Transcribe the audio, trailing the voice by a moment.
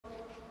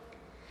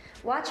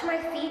Watch my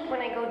feet when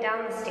I go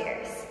down the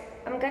stairs.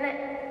 I'm gonna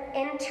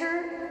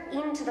enter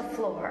into the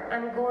floor.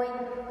 I'm going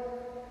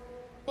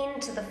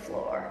into the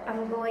floor.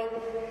 I'm going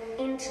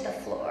into the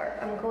floor.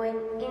 I'm going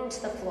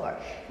into the floor.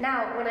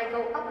 Now, when I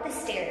go up the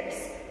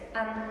stairs,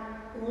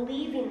 I'm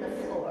leaving the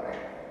floor.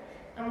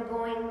 I'm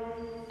going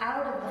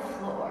out of the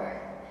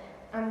floor.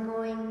 I'm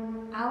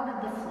going out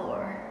of the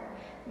floor.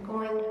 I'm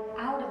going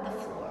out of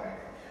the floor.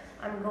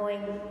 I'm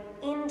going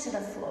into the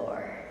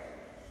floor.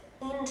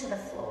 Into the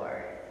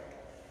floor.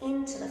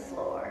 Into the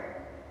floor.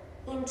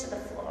 Into the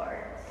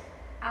floor.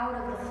 Out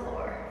of the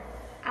floor.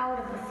 Out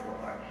of the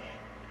floor.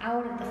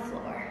 Out of the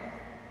floor.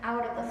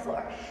 Out of the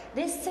floor.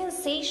 This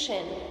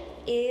sensation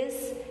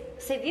is...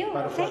 Você viu?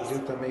 Para o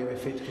quadril também, o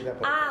efeito que dá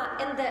para...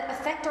 and the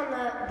effect on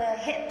the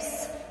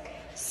hips.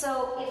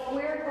 So if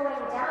we're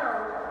going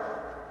down,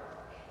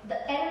 the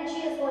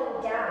energy is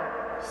going down.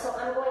 So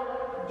I'm going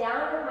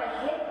down with my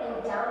hip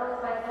and down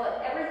with my foot.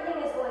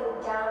 Everything is going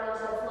down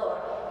into the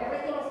floor.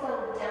 Everything is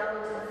going down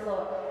into the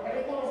floor.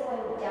 Everything is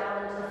going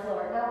down into the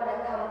floor. Now when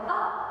I come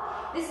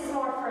up, this is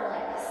more for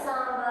like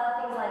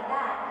samba, things like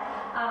that.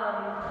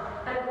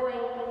 I'm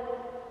going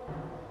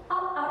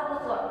up out of the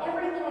floor.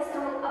 Everything is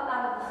coming up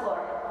out of the floor.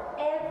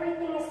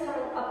 Everything is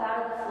coming up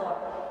out of the floor.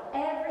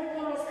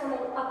 Everything is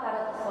coming up out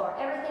of the floor.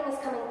 Everything is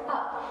coming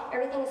up.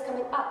 Everything is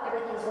coming up.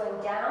 Everything's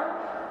going down,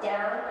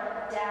 down,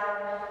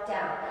 down,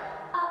 down.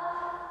 Up,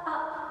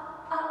 up,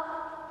 up,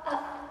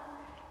 up.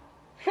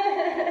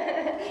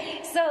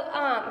 So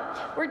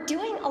we're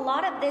doing a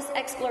lot of this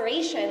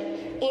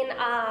exploration in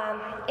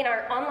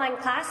our online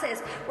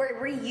classes where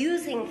we're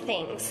using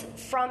things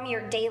from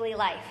your daily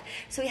life.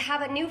 So we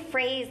have a new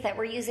phrase that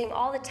we're using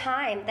all the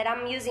time, that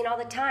I'm using all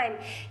the time,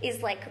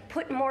 is like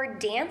put more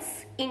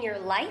dance in your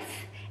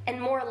life and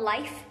more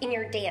life in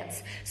your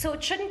dance. So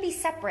it shouldn't be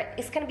separate.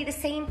 It's going to be the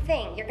same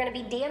thing. You're going to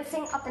be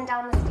dancing up and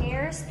down the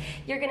stairs.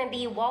 You're going to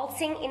be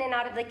waltzing in and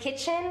out of the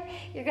kitchen.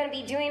 You're going to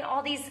be doing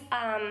all these,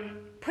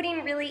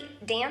 putting really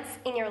dance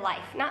in your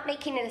life, not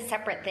making it a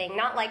separate thing.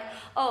 Not like,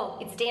 oh,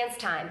 it's dance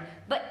time,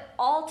 but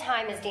all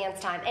time is dance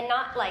time, and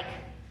not like,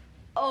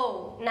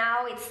 oh,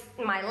 now it's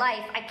my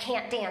life, I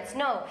can't dance.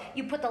 No,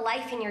 you put the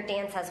life in your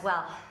dance as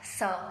well.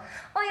 So,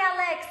 oi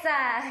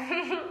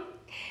Alexa!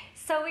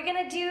 So we're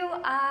gonna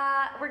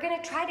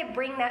try to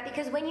bring that,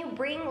 because when you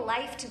bring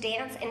life to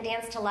dance and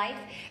dance to life,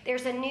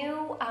 there's a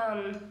new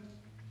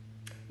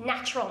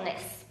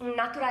naturalness,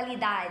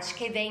 naturalidade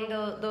que vem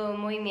do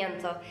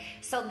movimento.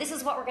 So this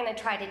is what we're gonna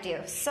try to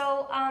do.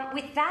 So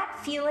with that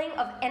feeling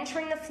of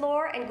entering the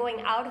floor and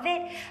going out of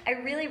it, I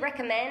really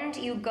recommend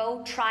you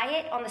go try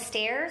it on the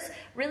stairs.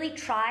 Really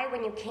try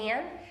when you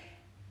can.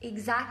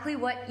 Exactly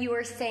what you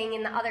were saying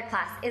in the other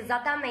class.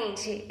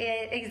 Exatamente.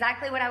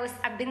 Exactly what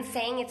I've been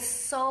saying. It's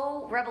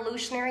so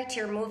revolutionary to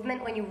your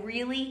movement when you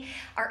really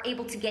are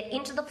able to get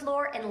into the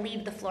floor and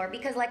leave the floor.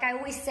 Because like I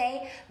always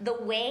say, the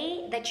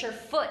way that your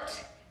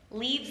foot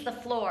leaves the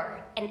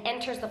floor and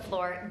enters the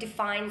floor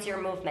defines your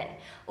movement.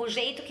 O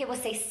jeito que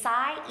você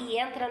sai e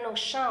entra no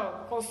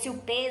chão com seu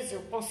peso,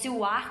 com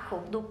seu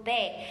arco do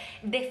pé,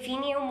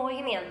 define o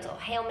movimento.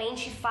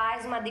 Realmente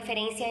faz uma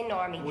diferença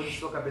enorme. Muda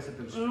sua cabeça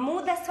pelos pés.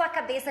 Muda sua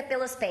cabeça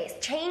pelos pés.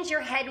 Change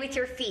your head with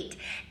your feet.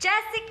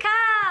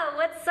 Jessica,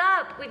 what's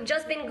up? We've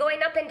just been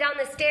going up and down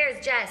the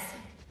stairs, Jess.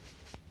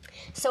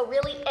 So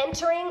really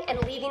entering and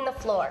leaving the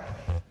floor.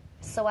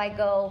 So I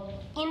go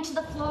into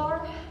the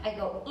floor, I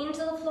go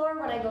into the floor.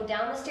 When I go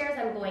down the stairs,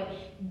 I'm going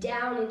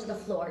down into the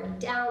floor,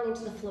 down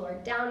into the floor,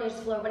 down into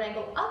the floor. When I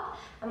go up,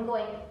 I'm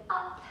going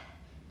up.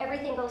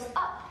 Everything goes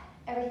up,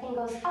 everything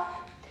goes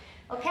up.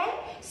 Okay?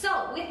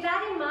 So with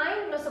that in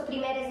mind, nosso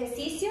primeiro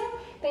exercício,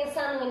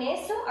 pensando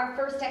nisso, our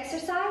first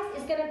exercise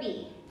is going to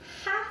be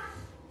half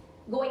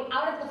going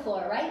out of the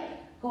floor, right?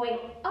 Going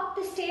up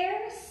the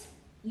stairs,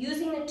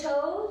 using the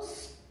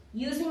toes,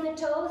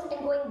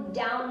 and going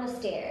down the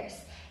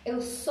stairs. Eu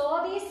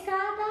sobe a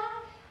escada,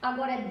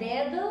 agora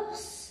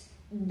dedos,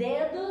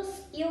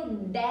 e eu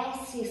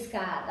desce a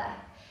escada.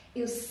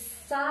 Eu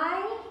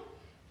saio,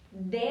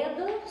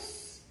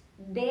 dedos,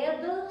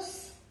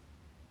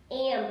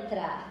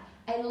 entra.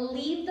 I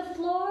leave the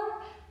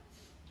floor,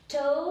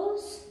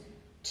 toes,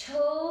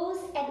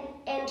 and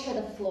enter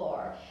the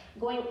floor.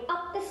 Going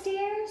up the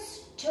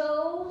stairs,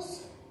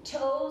 toes,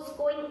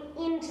 going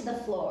into the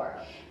floor.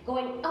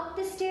 Going up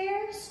the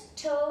stairs,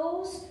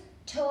 toes,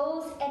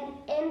 and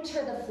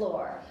enter the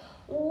floor.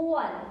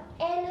 1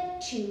 and a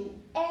 2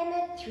 and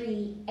a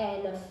 3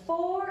 and a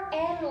 4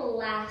 and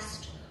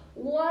last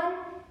 1.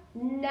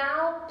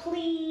 Now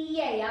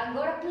plie,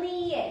 agora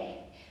plie.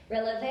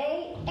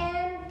 Releve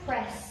and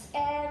press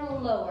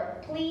and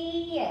lower,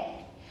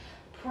 plie.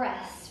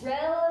 Press,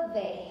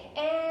 releve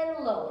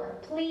and lower,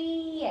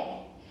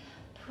 plie.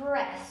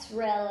 Press,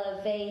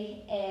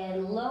 releve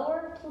and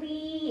lower,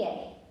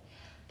 plie.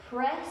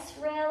 Press,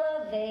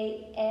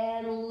 releve,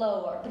 and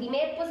lower.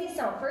 Primeira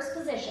posição, first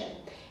position.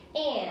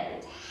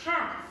 And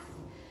half,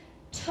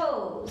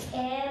 toes,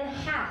 and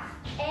half,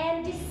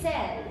 and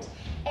descend,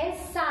 and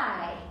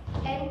side,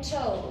 and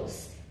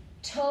toes,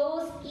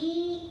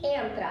 e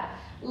entra.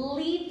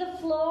 Leave the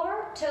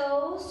floor,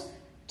 toes,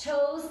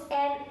 toes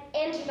and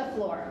enter the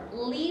floor.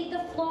 Leave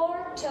the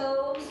floor,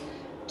 toes,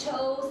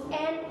 toes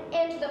and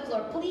enter the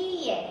floor.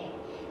 Plie,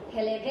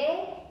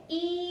 releve,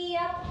 e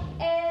up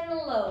and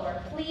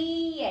lower.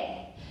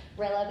 Plie,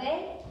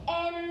 releve,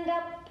 and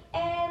up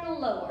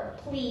and lower.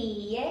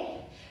 Plie,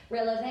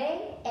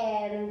 releve,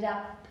 and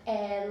up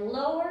and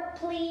lower.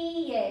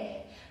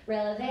 Plie,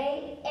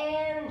 releve,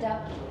 and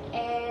up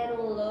and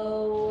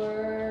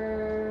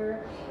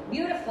lower.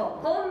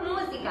 Beautiful. Con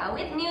música,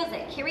 with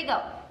music. Here we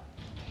go.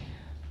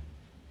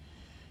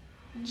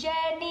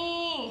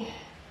 Jenny.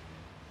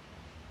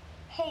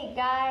 Hey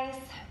guys.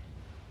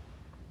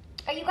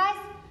 Are you guys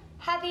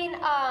having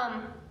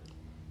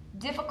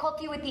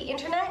difficulty with the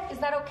internet? Is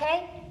that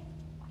okay?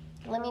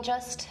 Let me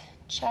just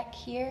check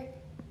here.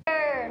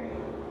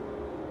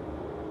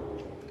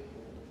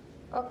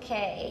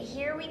 Okay,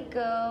 here we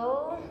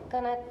go.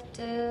 Gonna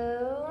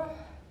do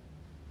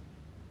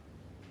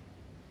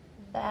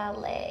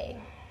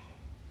ballet.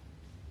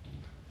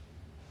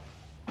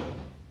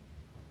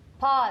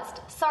 Paused.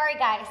 Sorry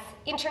guys,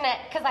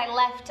 internet, because I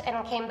left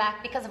and came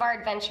back because of our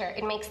adventure.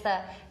 It makes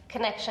the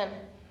connection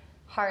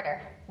harder.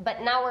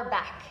 But now we're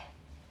back.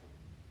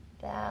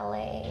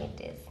 Ballet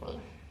Disney.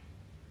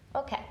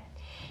 Okay,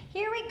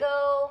 here we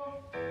go.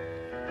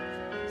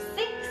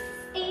 6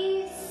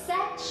 is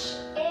setch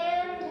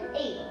and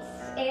 8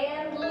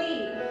 and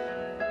leave.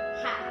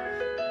 Half.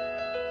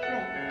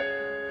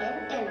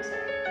 And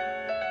enter.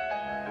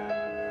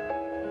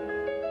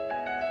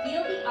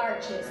 Feel the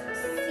arches.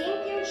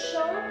 Sente o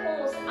chão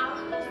com os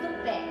arcos do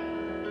pé.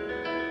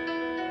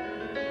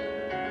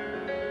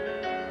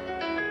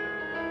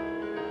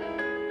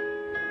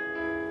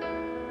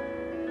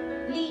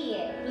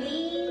 Plie,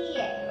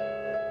 plie.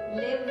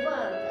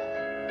 Levanta,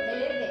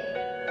 releve.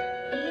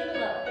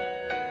 Low,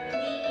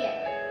 plie.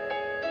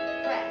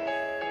 Press.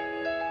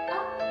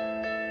 Up,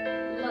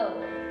 low,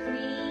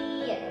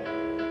 plie.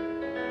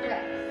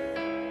 Press.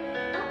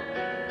 Up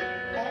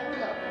and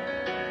low.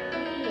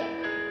 Plie.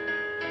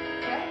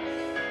 Press.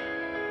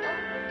 Up.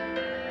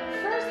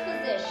 First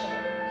position.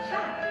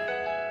 Half.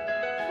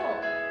 Full.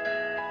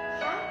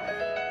 Half.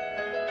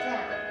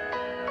 Down.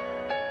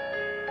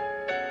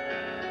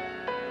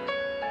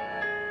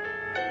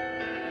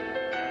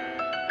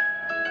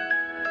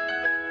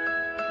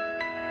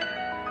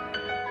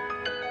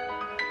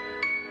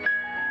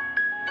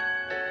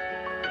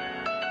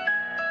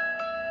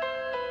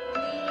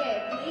 Plie,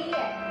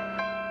 plie.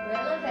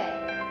 Releve.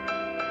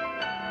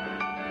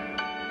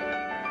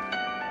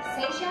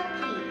 Sente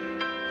aqui.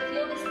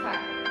 Feel this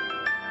part.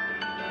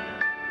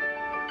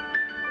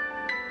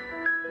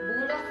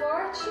 Bunda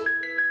forte.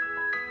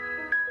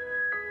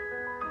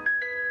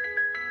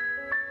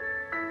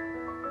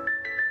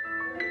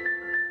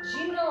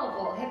 De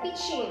novo,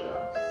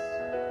 repetimos.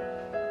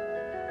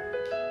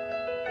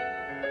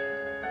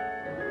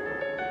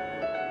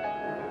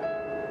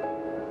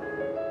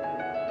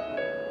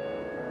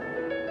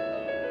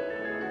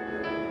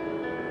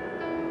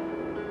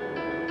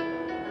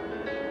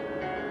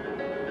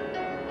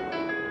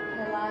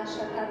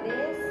 Relaxa a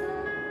cabeça,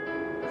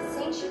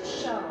 sente o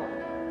chão.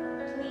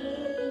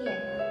 Plie.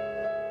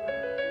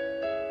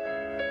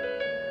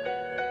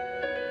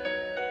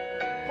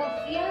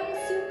 Confia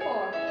nesse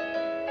corpo.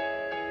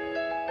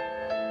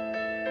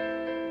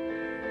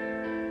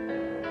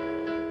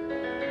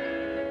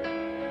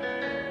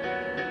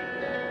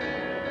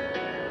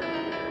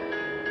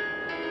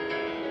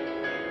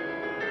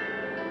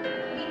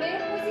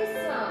 Primeira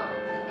posição.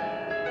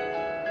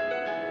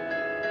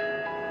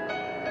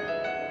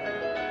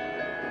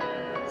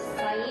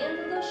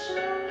 Saindo do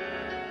chão,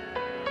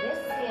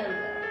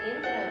 descendo,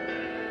 entrando,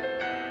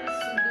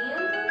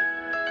 subindo,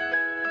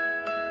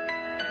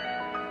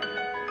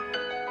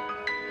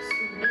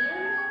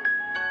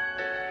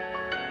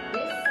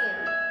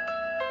 descendo,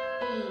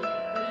 e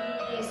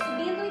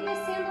subindo e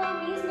descendo ao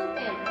mesmo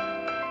tempo.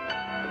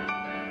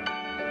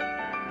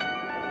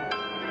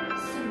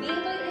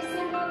 Subindo e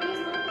descendo ao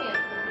mesmo tempo.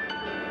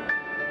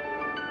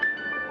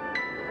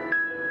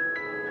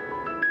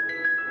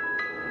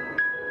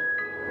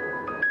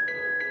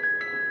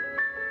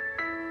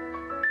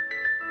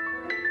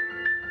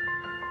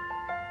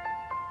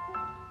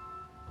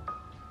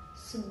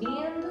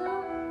 Subindo e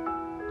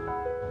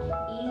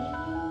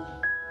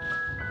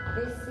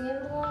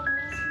descendo ao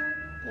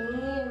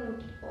mesmo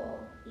tempo.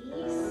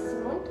 Isso,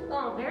 muito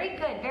bom. Very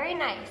good, very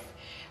nice.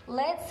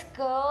 Let's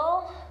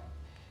go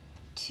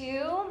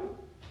to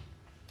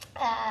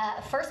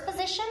first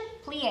position,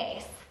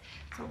 pliés.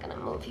 So I'm going to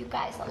move you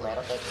guys a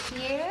little bit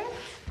here.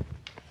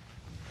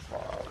 Vou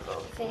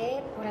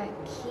mover por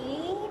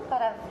aqui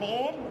para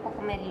ver um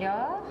pouco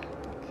melhor.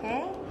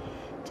 Okay,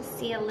 to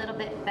see a little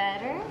bit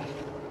better.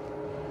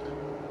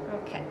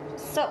 Okay,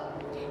 so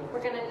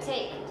we're gonna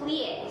take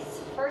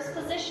pliés, first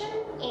position,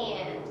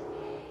 and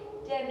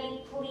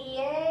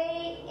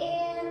demi-plie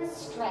and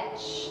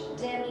stretch,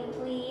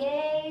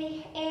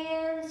 demi-plie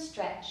and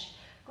stretch,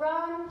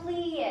 grand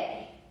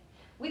plie,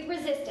 with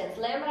resistance,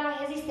 lembra a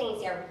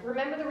resistência,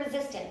 remember the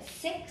resistance,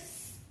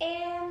 6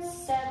 and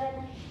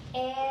 7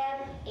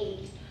 and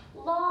 8,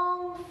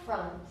 long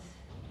front,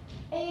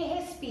 E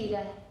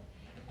respira.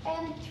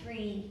 And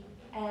 3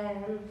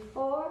 and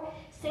 4.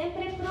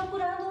 Sempre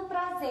procurando o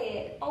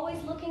prazer.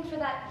 Always looking for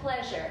that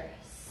pleasure.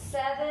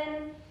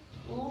 7.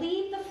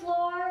 Leave the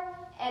floor.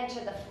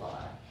 Enter the floor.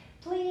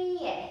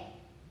 Plie.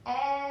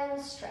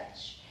 And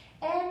stretch.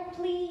 And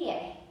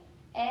plie.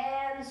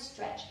 And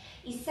stretch.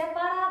 E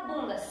separa a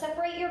bunda.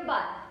 Separate your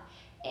butt.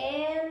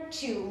 And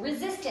 2.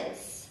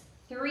 Resistance.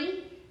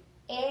 3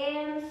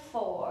 and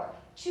 4.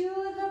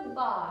 To the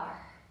bar.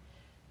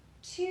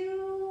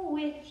 2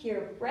 with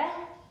your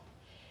breath.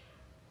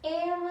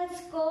 And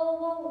let's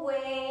go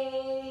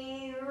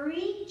away.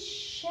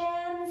 Reach.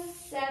 And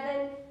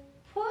 7.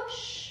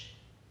 Push.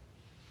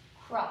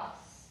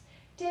 Cross.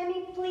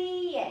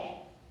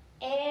 Demi-plie.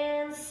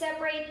 And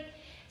separate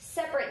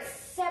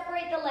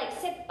the legs.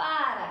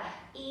 Separa.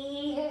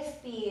 E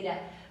respira.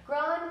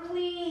 Grand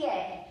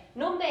plie.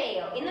 No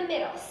meio. In the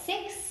middle.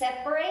 6.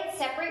 Separate.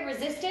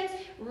 Resistance.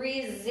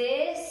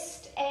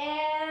 Resist.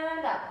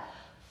 And up.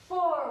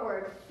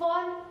 Forward.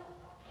 1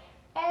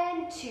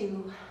 and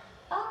 2.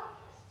 Up.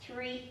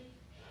 3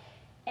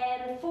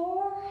 and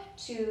 4.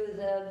 To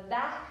the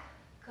back.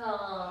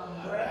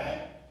 Come.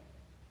 Breath.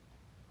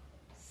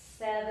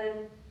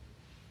 7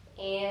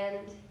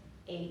 and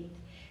 8.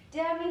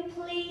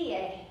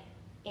 Demi-plie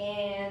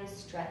and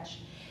stretch.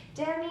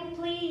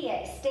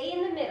 Demi-plie. Stay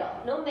in the middle.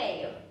 No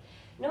meio.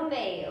 No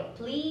meio.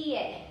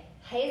 Plie.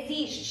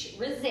 Resiste.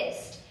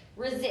 Resist.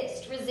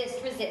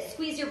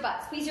 Squeeze your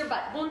butt.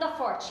 Bunda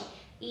forte.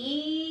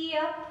 E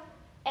up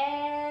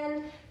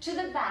and to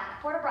the back.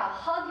 Porta bra.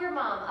 Hug your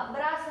mom.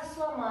 Abraça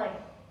sua mãe.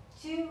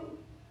 2,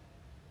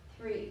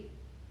 3,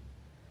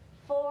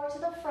 4 to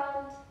the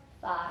front.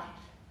 5,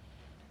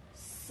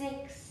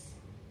 6,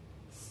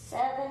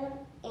 7,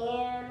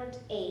 and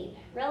 8.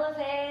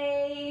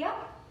 Releve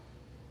up.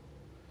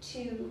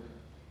 2,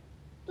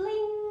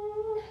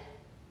 bling,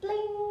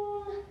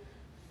 bling.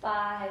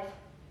 5,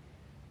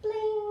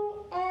 bling,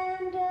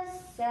 and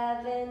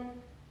 7,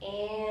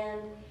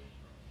 and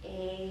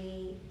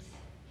 8.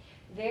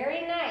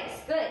 Very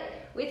nice. Good.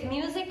 With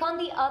music on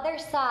the other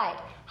side.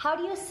 How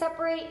do you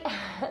separate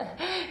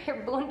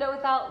your bunda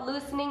without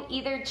loosening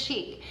either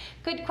cheek?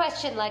 Good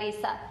question,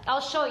 Larissa.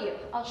 I'll show you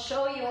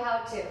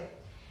how to.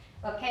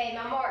 Ok,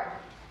 meu amor?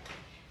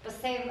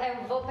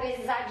 Eu vou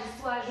precisar de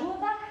sua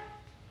ajuda.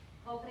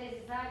 Vai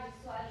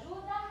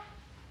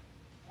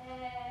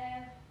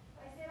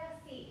ser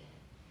assim.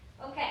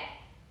 Okay.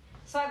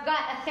 So I've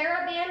got a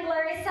TheraBand,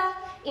 Larissa,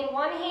 in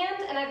one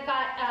hand, and I've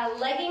got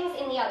leggings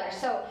in the other.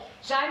 So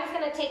Jaime's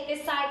going to take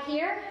this side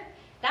here.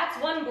 That's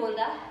one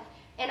bunda.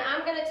 And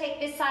I'm going to take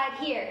this side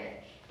here.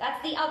 That's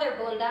the other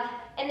bunda.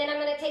 And then I'm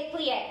going to take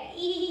plie.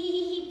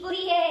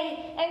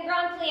 Plie and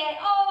grand plie.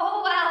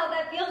 Oh, wow,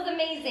 that feels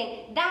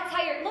amazing. That's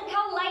how look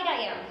how light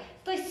I am.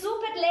 Estoy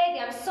super leve.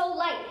 I'm so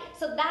light.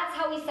 So that's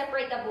how we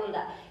separate the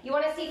bunda. You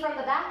want to see from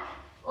the back?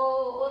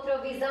 Outra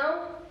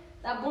visão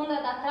da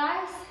bunda da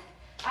trás.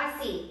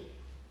 Assim.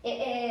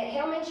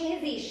 Realmente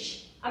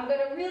resiste. I'm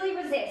gonna really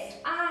resist.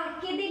 Ah,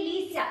 que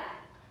delícia!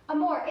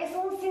 Amor, essa é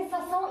uma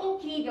sensação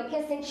incrível.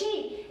 Quer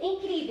sentir?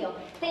 Incrível.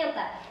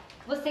 Tenta.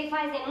 Você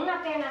faz em uma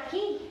perna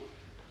aqui.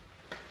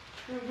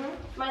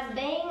 Mas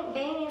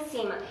bem em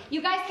cima.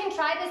 You guys can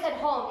try this at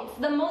home. It's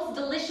the most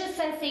delicious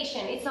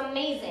sensation. It's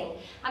amazing.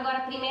 Agora,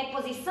 primeira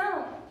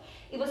posição.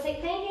 E você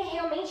tem que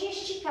realmente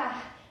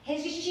esticar.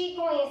 Resistir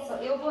com isso.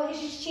 Eu vou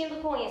resistindo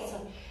com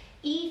isso.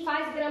 E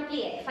faz grand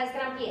plié. Faz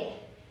grand plié.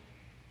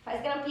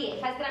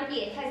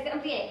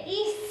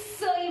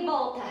 Isso, e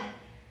volta.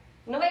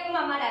 Não é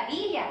uma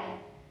maravilha?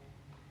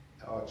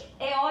 É ótimo.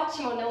 É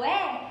ótimo, não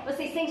é?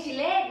 Você sente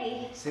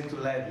leve? Sinto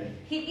leve.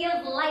 He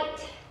feels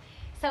light.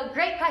 So,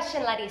 great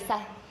question, Larissa.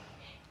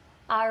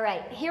 All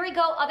right, here we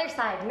go, other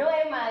side. Não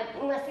é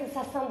uma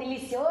sensação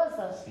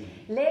deliciosa? Sim.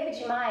 Leve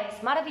demais,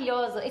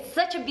 maravilhoso. It's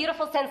such a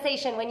beautiful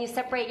sensation when you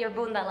separate your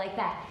bunda like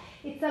that.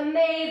 It's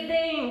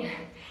amazing.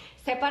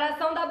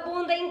 Separação da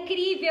bunda é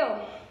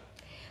incrível.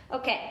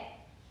 Okay.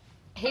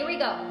 Here we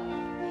go.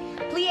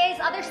 Pliés,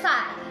 other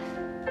side.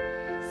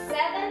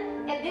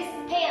 7, and this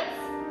pants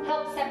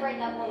helps separate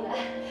that bunda.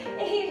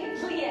 E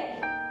plié.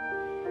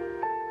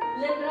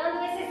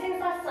 Lembrando essa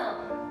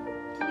sensação.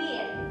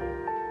 Plié.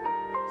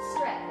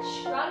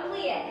 Stretch. Grand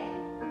plié.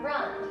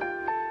 Grand.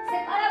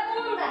 Separa a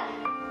bunda.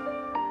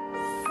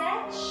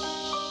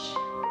 7,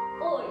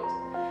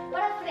 8.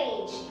 Para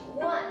frente. 1,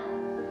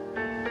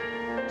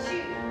 2,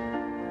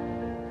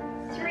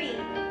 3.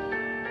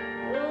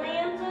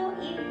 Lento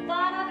e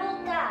para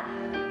voltar.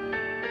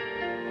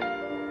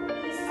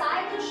 E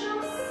sai do chão,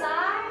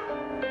 sai.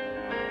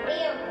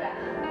 Entra.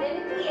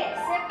 Demi-plié.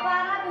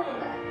 Separa a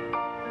bunda.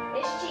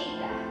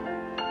 Estica.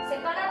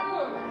 Separa a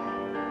bunda.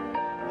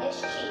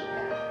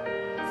 Estica.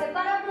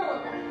 Separa a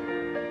bunda.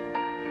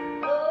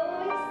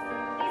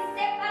 2. E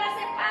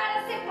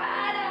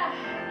separa.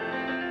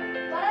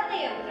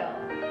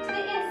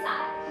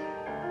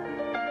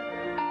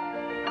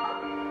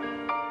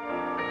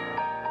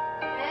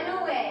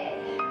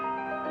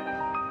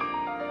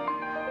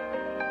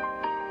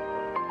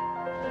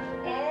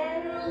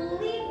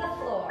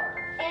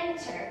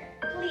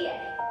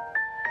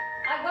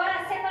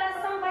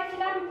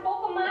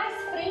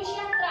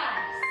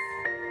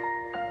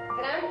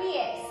 Gran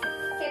plié.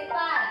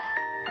 Separa,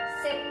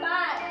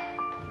 separa,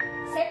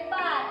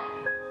 separa.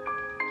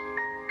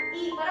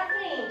 E para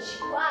frente.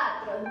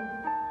 4,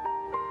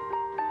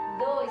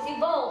 2 e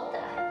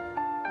volta.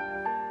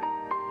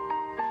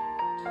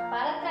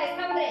 Para trás,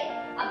 cambrei.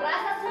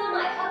 Abraça a sua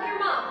mãe. Hug your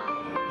mom.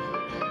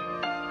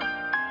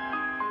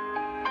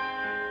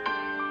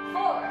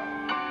 4.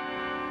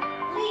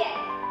 Plie.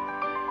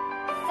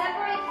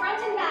 Separate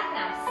front and back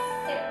now.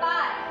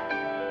 Separa.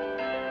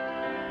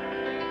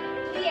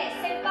 Plie.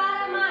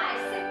 Separa mais.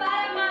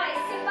 Separa mais.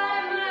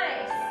 Separa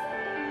mais.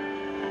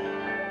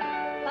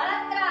 Para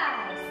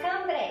trás.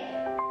 Cambrei.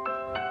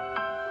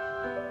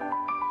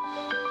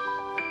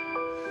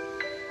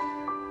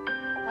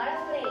 Para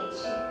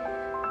frente.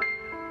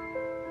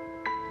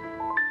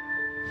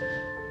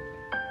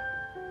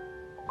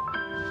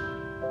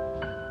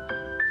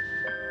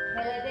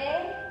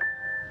 Relevei.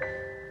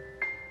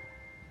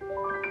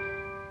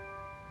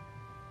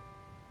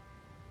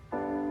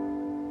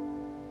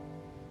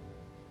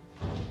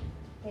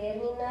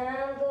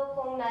 Terminando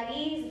com o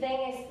nariz bem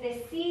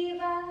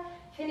expressiva.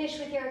 Finish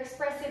with your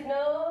expressive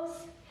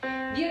nose.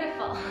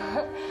 Beautiful.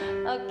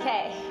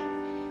 Okay.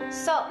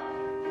 So,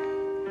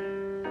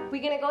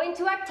 we're going to go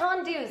into our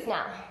tendus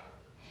now.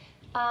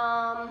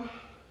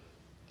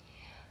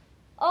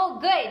 Oh,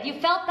 good. You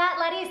felt that,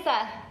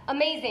 Larissa?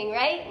 Amazing,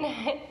 right?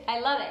 I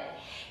love it.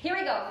 Here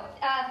we go.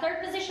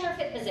 Third position or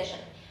fifth position.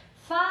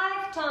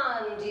 5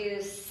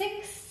 tendus,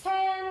 6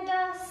 and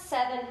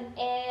 7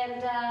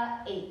 and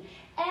 8.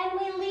 And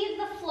we leave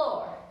the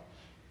floor,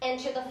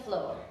 enter the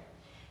floor.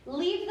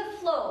 Leave the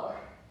floor,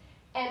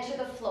 enter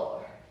the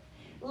floor.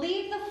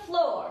 Leave the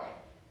floor,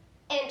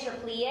 enter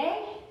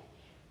plie,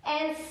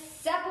 and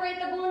separate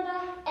the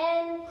bunda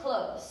and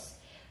close.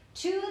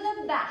 To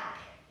the back,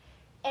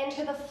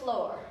 enter the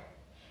floor.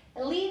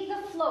 Leave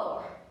the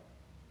floor,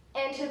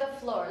 enter the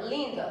floor.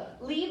 Lindo.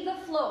 Leave the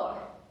floor,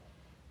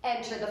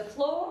 enter the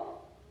floor,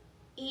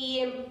 e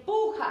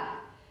empuja,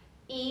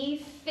 e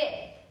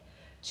fifth.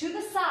 To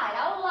the side,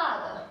 ao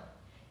lado,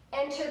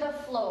 enter the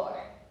floor.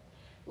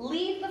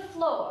 Leave the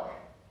floor,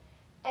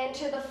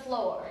 enter the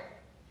floor.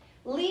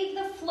 Leave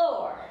the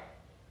floor,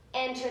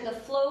 enter the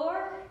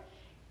floor,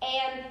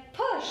 and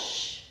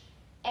push,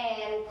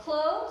 and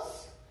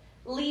close.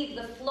 Leave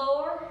the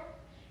floor,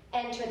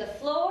 enter the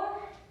floor.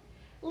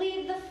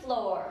 Leave the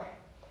floor,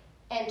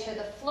 enter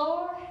the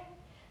floor.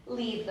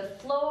 Leave the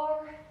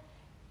floor,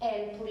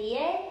 and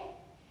plie,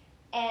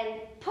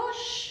 and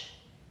push,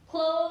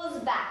 close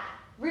back.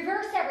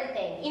 Reverse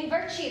everything,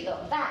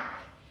 invertido,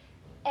 back,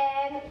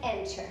 and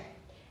enter,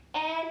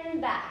 and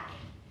back,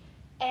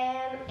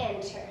 and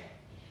enter,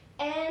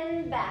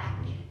 and back,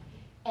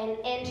 and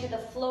enter the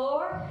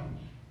floor,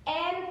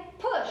 and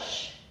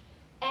push,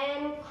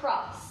 and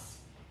cross,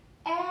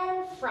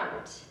 and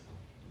front,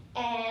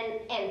 and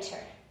enter,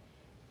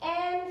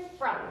 and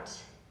front,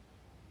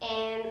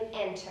 and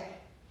enter,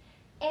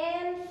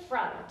 and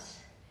front,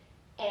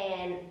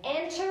 and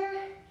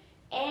enter,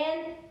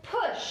 and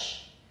push,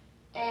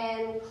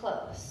 and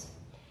close,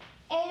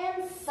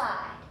 and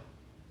side,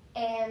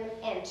 and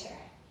enter,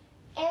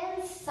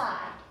 and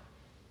side,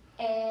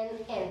 and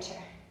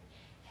enter,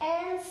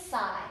 and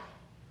side,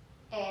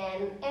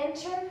 and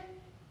enter,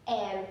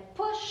 and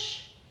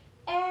push,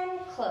 and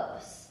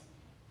close,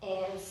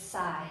 and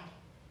side,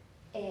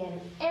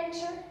 and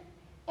enter,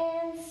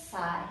 and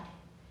side,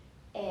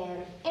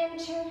 and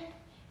enter,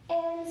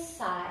 and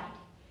side,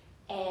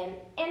 and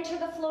enter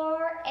the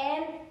floor,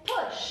 and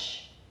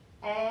push,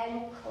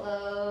 and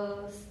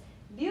close.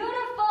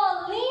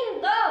 Beautiful,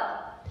 lindo!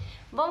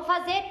 Vamos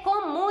fazer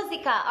com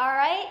música,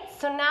 alright?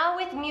 So now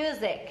with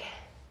music.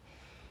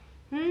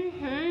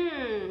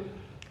 Oi,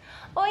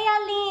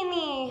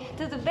 Aline!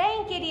 Tudo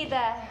bem,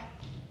 querida?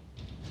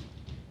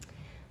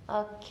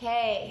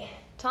 Okay,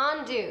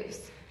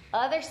 tendus.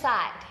 Other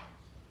side.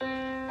 6,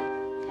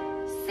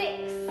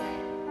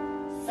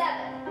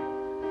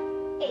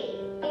 7,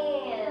 8,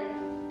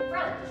 and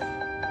front.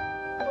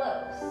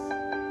 Close.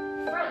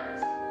 Front.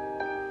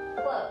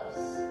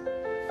 Close,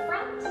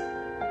 front,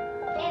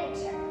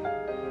 enter,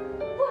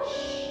 push,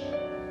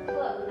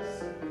 close,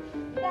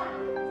 back,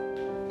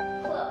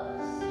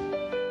 close,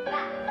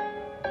 back,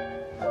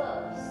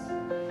 close,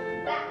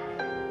 back,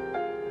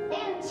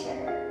 enter,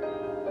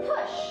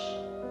 push,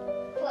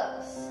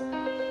 close,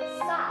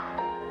 side,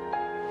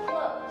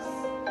 close,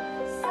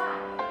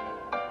 side,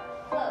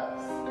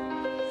 close,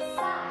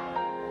 side,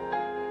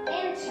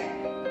 enter,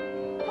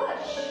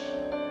 push,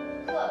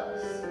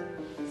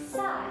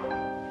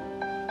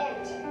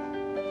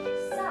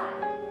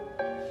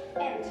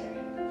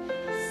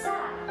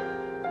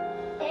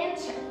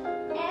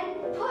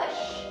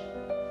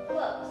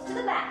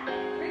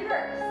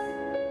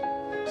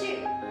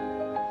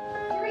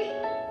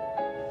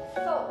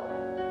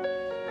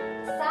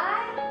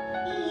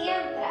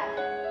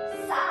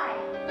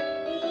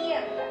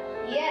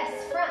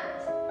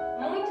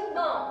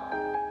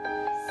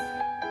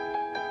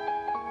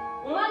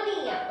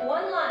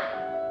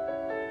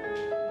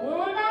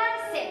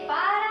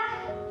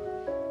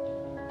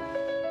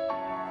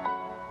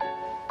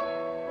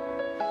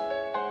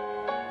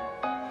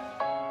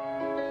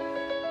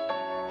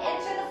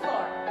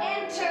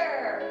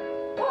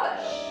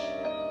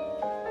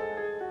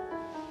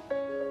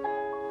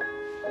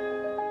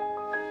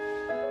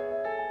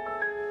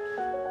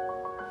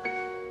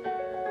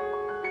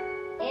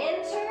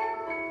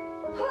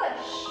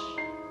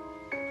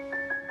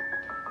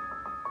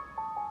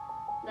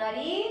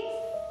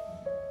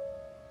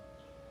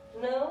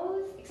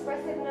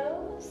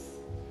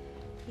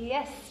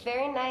 Yes,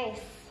 very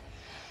nice.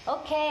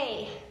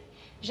 Okay.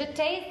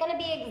 Jeté is going to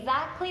be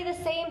exactly the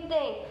same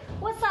thing.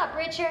 What's up,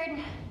 Richard?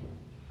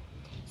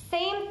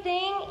 Same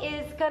thing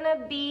is going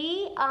to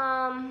be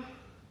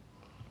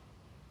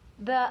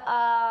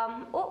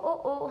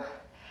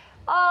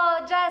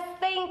Oh, Jess,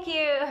 thank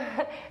you.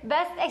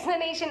 Best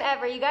explanation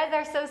ever. You guys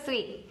are so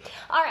sweet.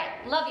 All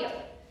right, love you.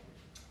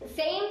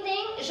 Same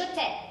thing,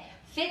 jeté.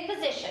 Fifth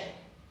position.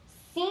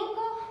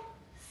 Cinco,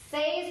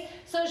 seis.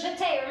 So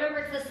jeté, remember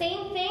it's the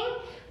same thing,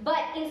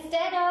 but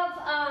instead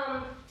of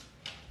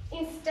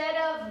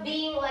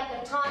being like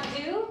a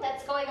tendu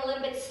that's going a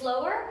little bit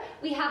slower,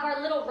 we have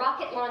our little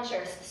rocket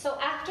launchers. So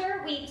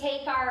after we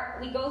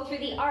go through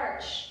the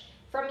arch,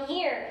 from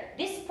here,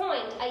 this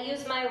point, I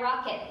use my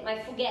rocket, my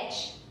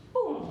foguete.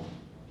 Boom.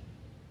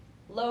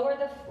 Lower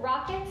the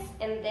rockets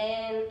and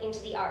then into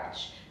the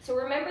arch. So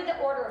remember the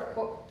order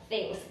of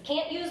things.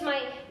 Can't use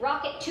my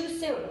rocket too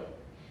soon.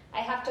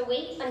 I have to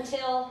wait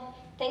until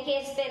tem que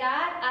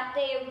esperar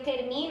até eu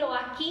termino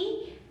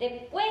aqui.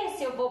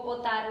 Depois eu vou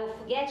botar o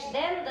foguete,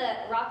 then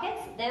the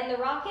rockets,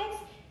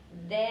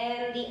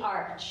 then the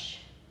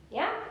arch.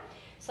 Yeah?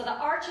 So the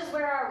arch is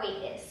where our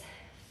weight is.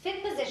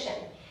 Fifth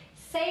position.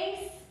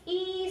 6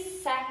 e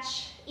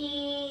 7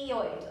 e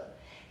 8.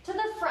 To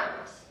the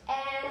front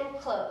and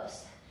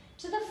close.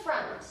 To the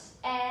front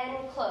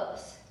and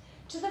close.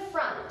 To the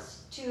front.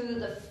 To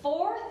the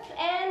fourth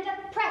and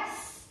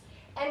press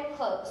and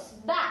close.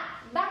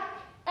 Back, back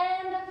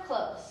and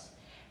close.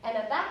 And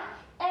a back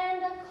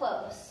and a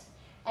close.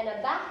 And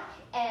a back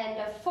and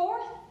a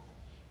fourth.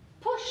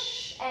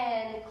 Push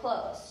and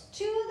close.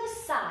 To the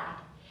side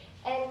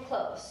and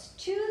close.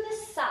 To the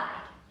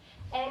side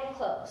and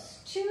close.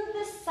 To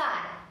the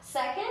side.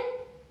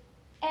 Second.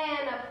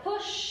 And a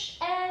push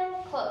and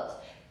close.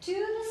 To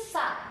the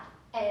side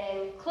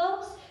and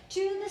close.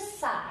 To the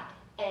side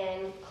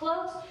and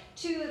close.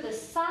 To the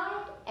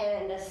side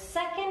and a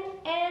second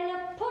and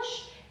a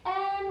push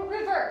and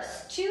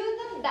reverse. To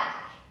the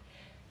back.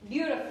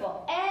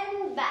 Beautiful.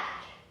 And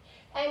back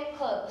and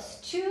close.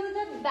 To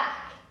the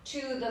back.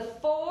 To the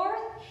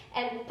fourth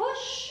and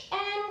push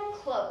and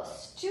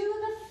close. To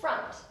the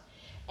front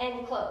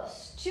and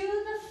close. To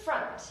the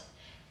front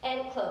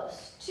and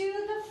close. To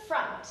the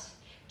front.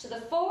 To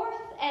the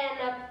fourth and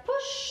a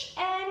push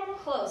and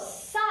close.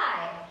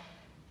 Side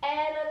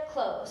and a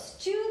close.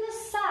 To the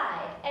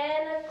side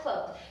and a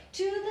close.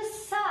 To the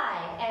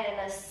side and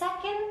a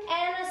second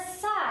and a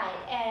side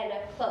and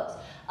a close.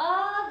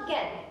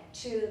 Again.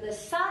 To the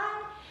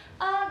side.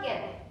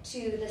 Again.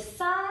 To the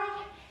side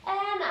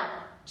and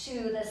up.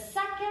 To the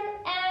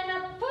second and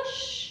a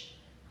push.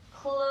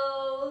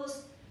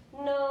 Close.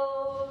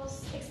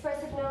 Nose.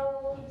 Expressive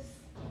nose.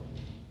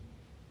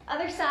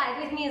 Other side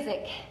with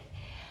music.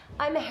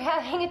 I'm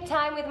having a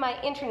time with my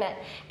internet.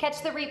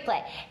 Catch the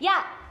replay.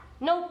 Yeah,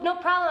 no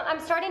problem. I'm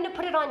starting to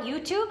put it on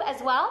YouTube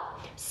as well.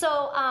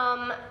 So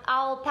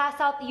I'll pass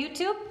out the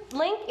YouTube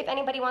link if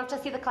anybody wants to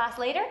see the class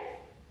later.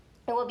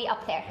 It will be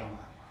up there.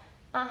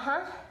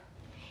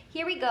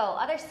 Here we go.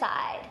 Other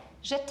side.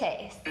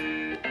 Jeté. 6,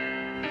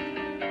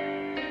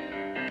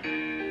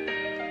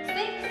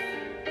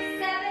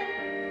 7,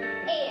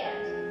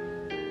 and.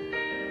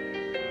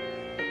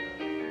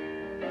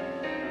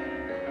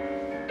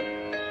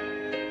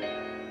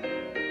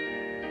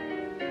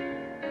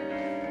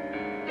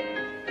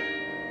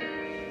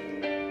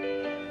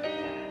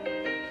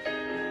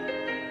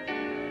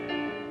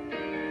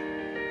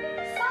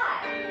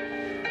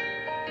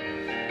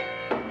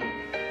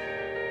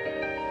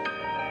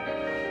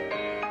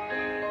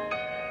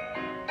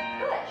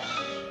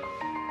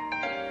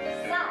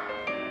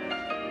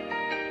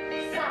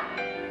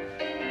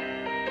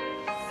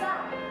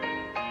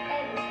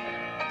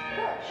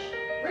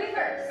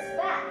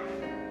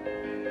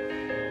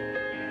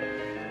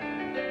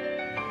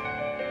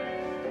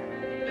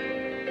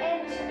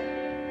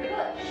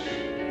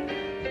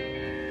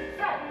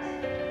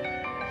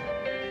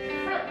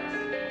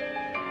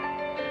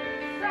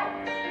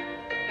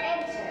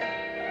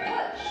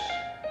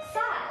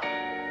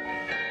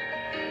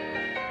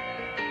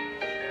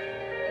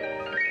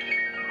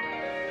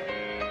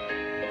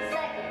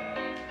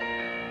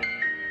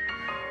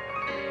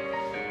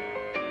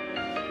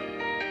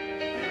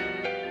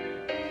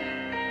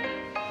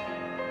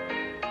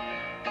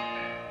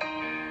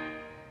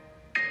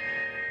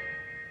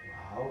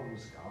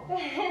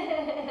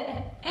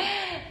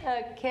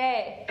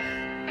 Okay.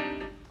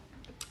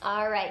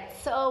 All right,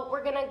 so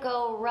we're gonna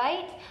go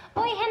right.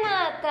 Oi,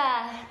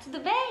 Renata,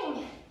 tudo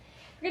bem?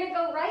 We're gonna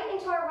go right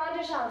into our round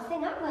de jambes.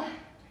 Tem água?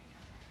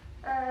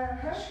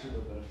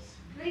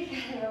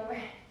 Obrigada,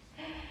 amor.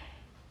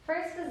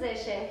 First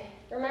position.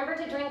 Remember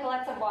to drink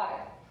lots of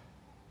water.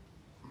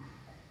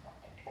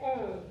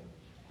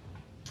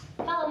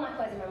 Fala uma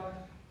coisa, meu amor.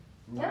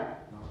 No?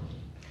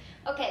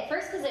 Okay,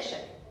 first position.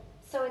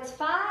 So it's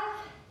 5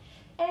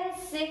 and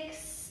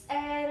 6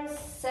 and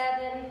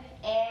 7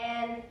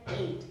 and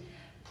 8.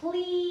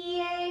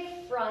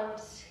 Plie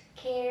front,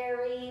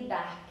 carry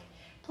back.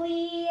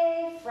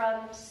 Plie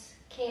front,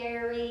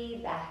 carry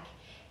back.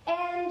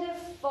 And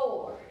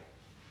 4,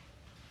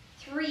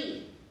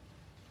 3,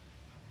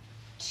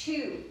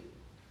 2,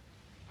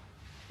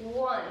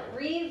 1.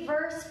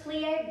 Reverse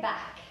plie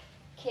back,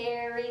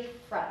 carry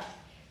front.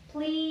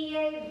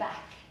 Plie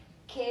back,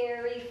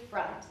 carry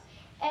front.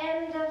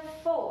 And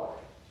 4,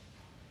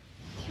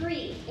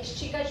 3.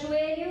 Estica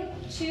joelho,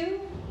 2,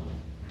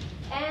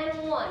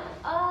 and 1.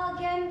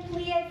 Again,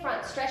 plie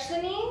front. Stretch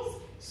the knees,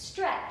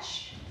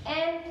 stretch,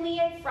 and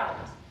plie front.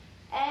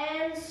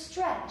 And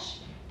stretch,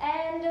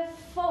 and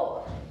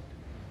 4,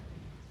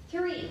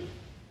 3,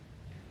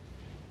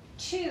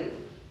 2,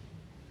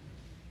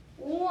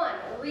 1.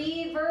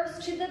 Reverse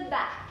to the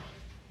back,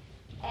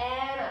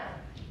 and up.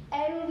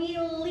 And we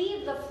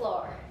leave the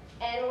floor,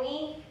 and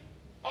we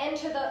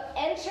enter,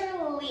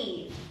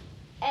 leave,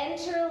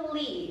 enter,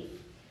 leave,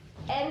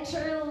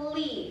 enter,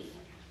 leave,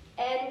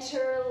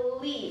 enter,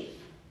 leave.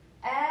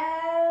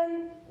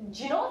 And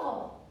de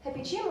novo,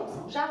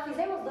 repetimos, já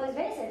fizemos 2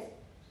 vezes.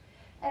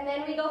 And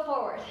then we go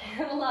forward,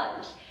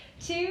 lunge.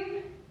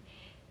 2,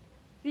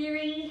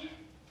 3,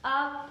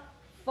 up,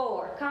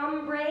 4.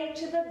 Cambre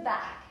to the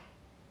back.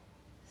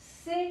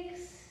 6,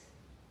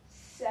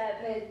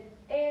 7,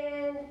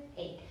 and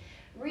 8.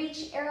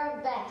 Reach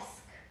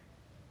arabesque.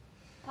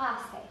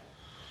 Passe.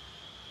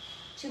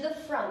 To the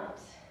front.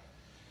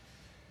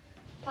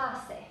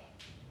 Passe.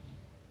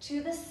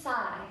 To the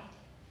side.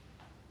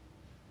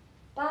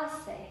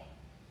 Passe.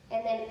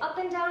 And then up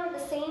and down at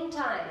the same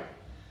time.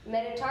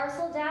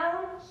 Metatarsal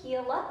down,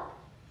 heel up.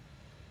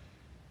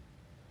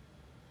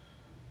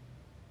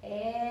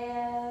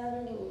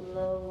 And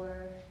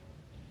lower.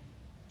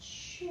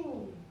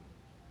 Choom.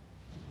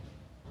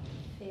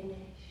 Finish.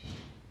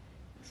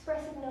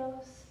 Expressive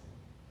nose.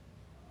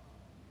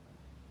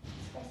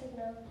 Expressive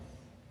nose.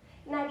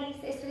 Nariz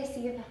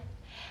expressiva.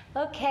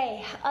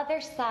 Okay,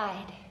 other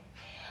side.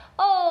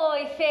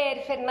 Oi,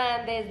 Fer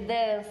Fernandes,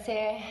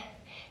 dancer.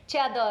 Te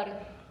adoro.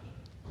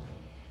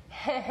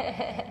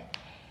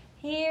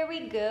 Here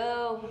we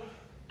go.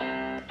 6,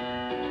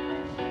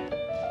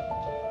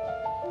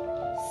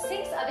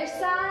 other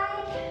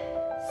side.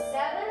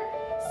 7,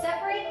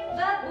 separate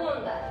the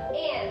bunda.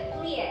 And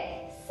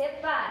plie,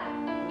 separa.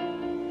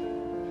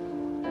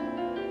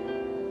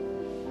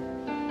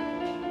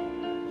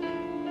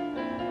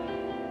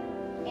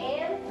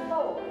 And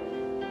 4,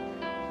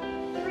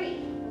 3,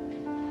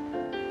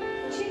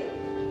 2,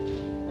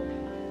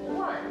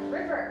 1.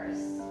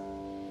 Reverse.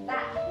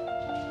 Back.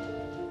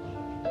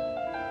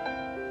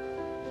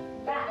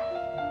 Back.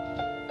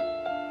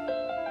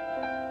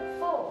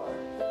 4,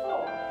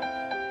 4,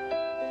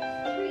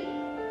 3,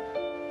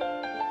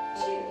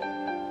 2.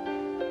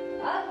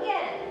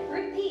 Again,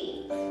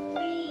 repeat.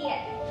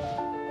 Plie.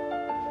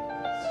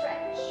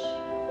 Stretch.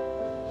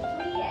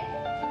 Plie.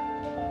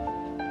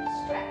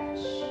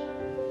 Stretch.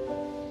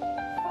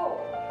 4,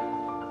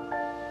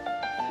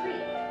 3,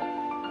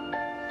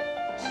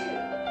 2.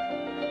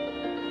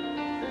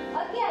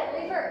 Again,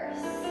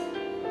 reverse.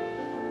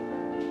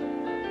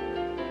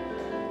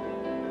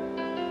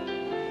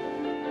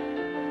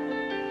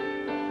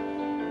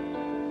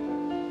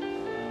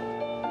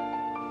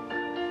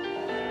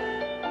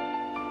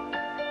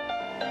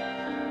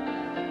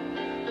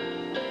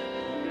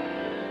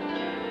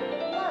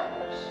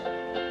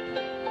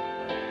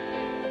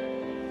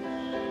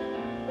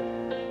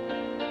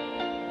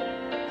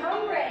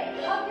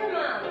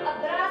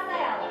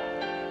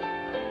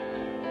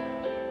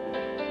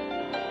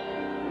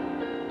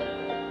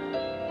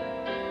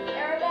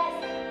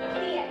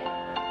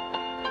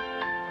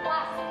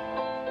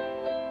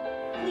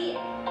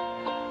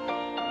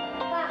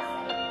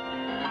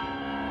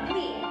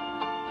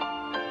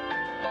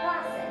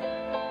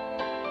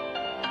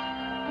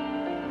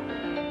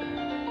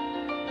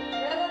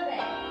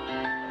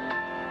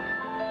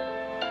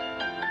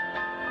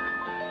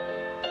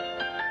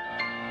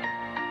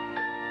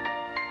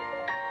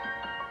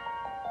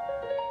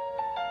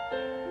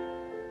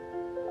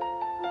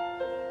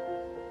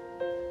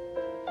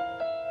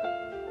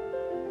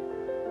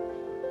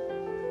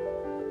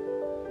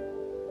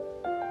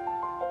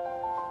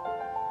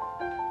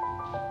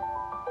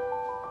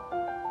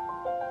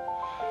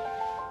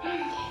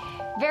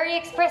 Very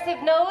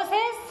expressive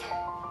noses.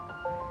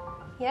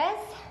 Yes?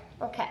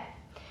 Okay.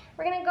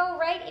 We're going to go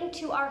right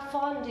into our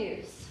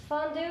fondus.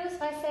 Fondus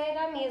vai ser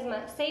a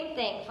mesma. Same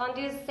thing.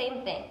 Fondus,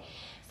 same thing.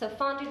 So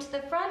fondue to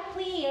the front,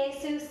 plie,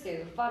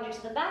 sous-sus. Fondue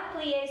to the back,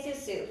 plie,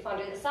 sous-sus.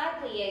 Fondue to the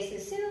side, plie,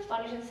 sous-sus.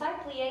 Fondue to the side,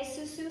 plie,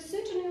 sous-sus.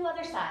 Su to the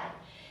other side.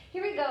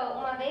 Here we go.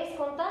 Uma vez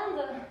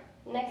contando.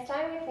 Next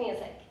time with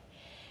music.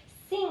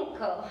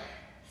 5,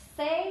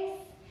 6,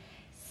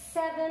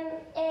 7,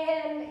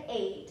 and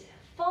 8.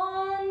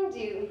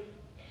 Fondue.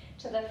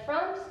 To the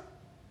front.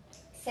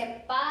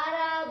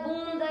 Separa,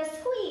 bunda,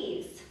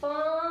 squeeze.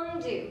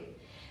 Fondue.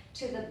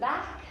 To the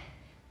back.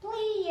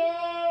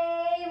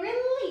 Plie,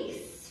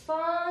 release.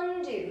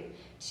 Fondue.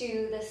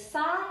 To the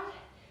side.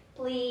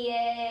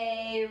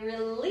 Plie,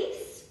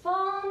 release.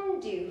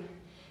 Fondue.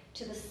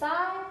 To the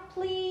side.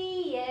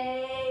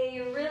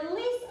 Plie,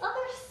 release.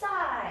 Other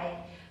side.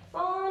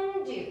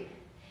 Fondue.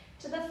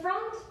 To the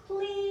front.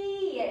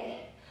 Plie,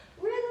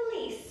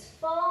 release.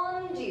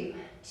 Fondue.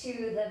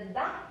 to the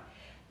back,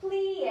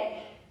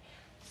 plie,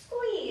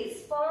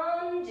 squeeze,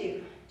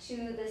 fondue,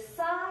 to the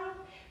side,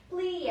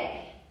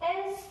 plie,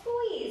 and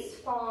squeeze,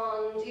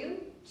 fondue,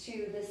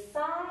 to the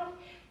side,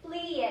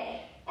 plie,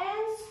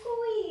 and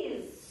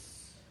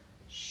squeeze,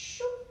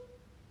 shoop.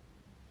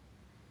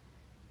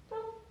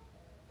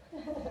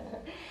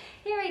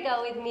 Here we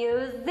go with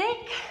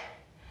music.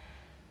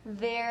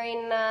 Very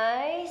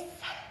nice.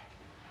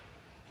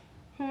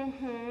 6,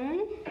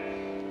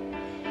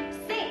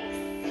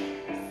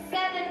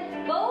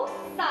 7, both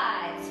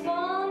sides,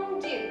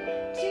 fondue,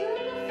 to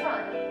the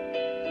front,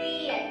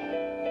 plie,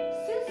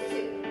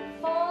 sous-sus,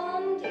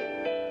 fondue,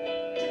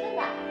 to the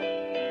back,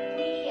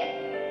 plie,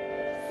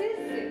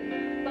 sous-sus,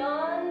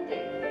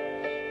 fondue,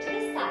 to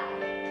the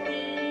side,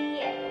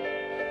 plie,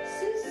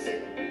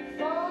 sous-sus,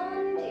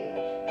 fondue,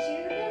 to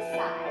the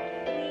side,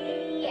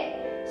 plie,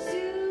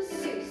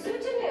 sous-sus,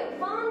 soutenu,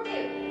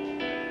 fondue,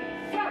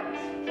 front,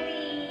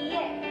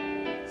 plie,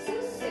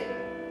 sous-sus,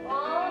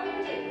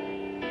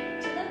 fondue,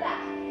 to the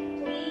back,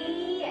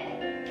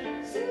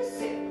 plie,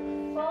 sous-sus,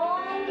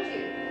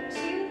 fondue,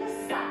 to the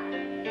side,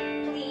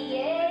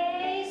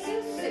 plie,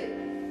 sous-sus,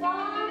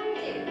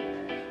 fondue,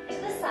 to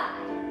the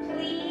side,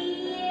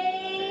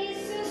 plie,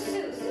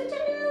 sous-sus,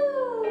 soutenu.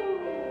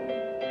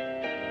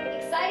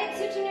 Excited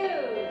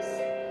soutenus.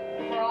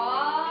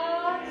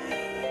 Cross,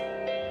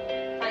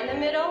 find the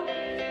middle.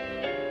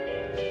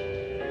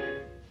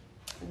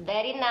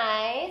 Very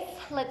nice.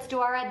 Let's do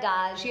our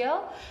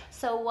adagio.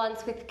 So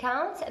once with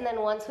counts and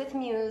then once with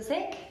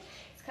music.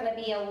 It's going to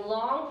be a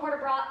long port de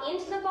bras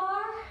into the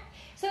bar.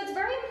 So it's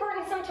very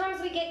important, sometimes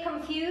we get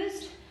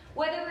confused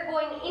whether we're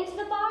going into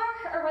the bar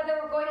or whether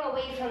we're going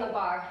away from the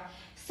bar.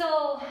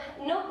 So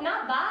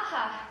na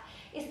barra,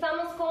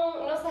 estamos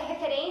com nossa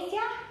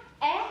referência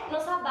é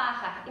nossa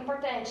barra,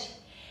 importante.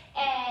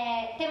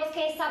 Temos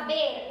que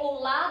saber o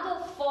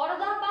lado fora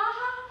da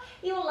barra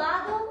e o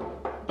lado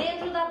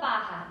dentro da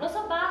barra.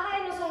 Nossa barra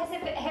é nossa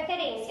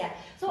referência.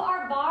 So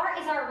our bar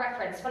is our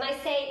reference. When I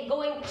say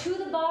going to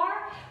the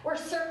bar, we're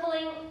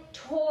circling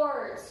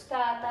towards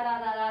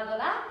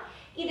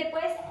e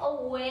depois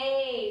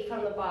away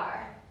from the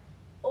bar.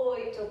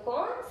 8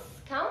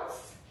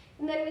 counts.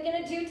 And then we're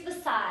going to do to the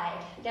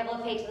side.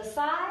 Développé to the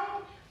side.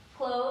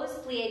 Close,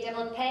 plié,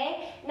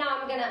 développé.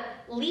 Now I'm going to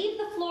leave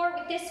the floor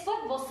with this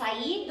foot. Vou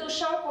sair do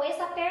chão com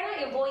essa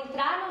perna. Eu vou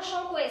entrar no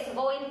chão com essa.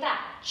 Vou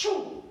entrar.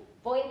 Tchum.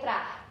 Vou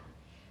entrar.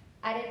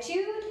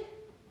 Attitude,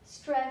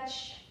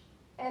 stretch,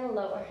 and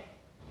lower.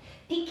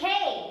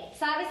 Piqué.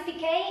 Sabes,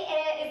 piqué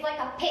is like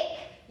a pick.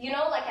 You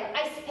know, like an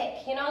ice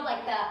pick. You know,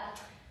 like the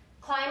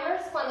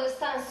climbers quando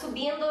estão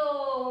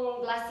subindo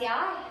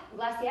glaciar.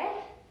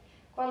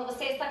 Quando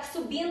você está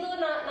subindo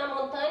na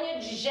montanha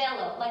de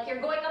gelo, like you're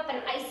going up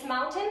an ice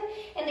mountain,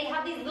 and they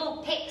have these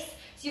little picks.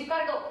 So you've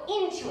got to go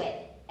into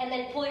it and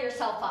then pull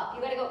yourself up.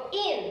 You've got to go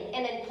in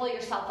and then pull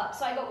yourself up.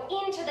 So I go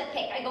into the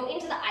pick, I go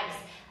into the ice,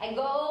 I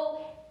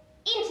go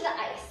into the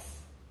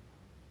ice.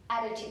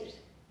 Attitude.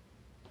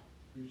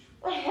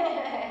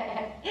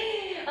 Okay,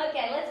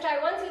 let's try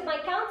once with my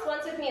counts,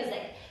 once with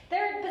music.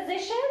 Third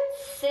position,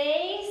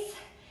 6,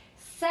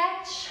 7,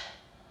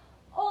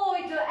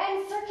 8,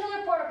 and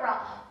circular port de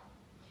bras.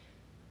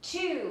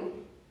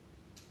 2,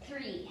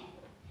 3,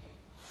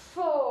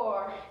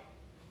 4,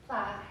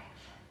 5,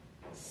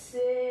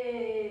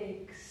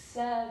 6,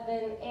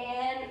 7,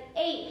 and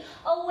 8.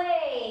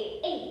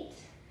 Away. 8,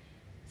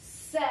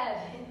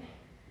 7,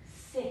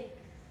 6,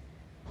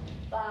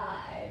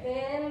 5,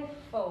 and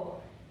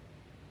 4.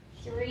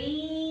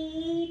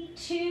 3,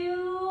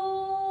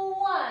 2,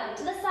 1.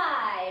 To the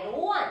side.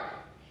 1,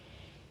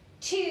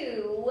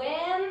 2,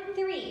 and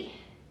 3.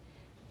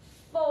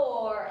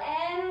 4,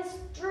 and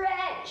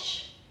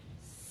stretch.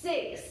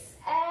 6,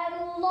 and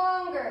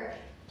longer.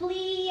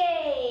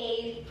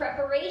 Plie.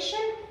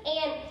 Preparation,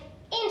 and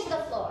into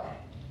the floor.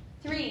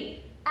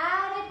 3,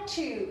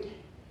 attitude.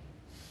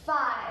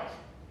 5,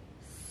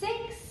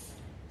 6,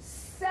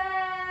 7,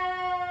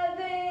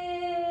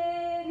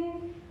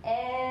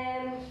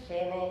 and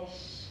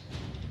finish.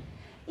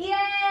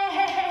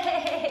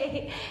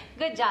 Yay!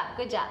 Good job,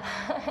 good job.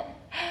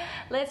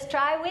 Let's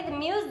try with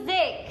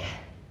music.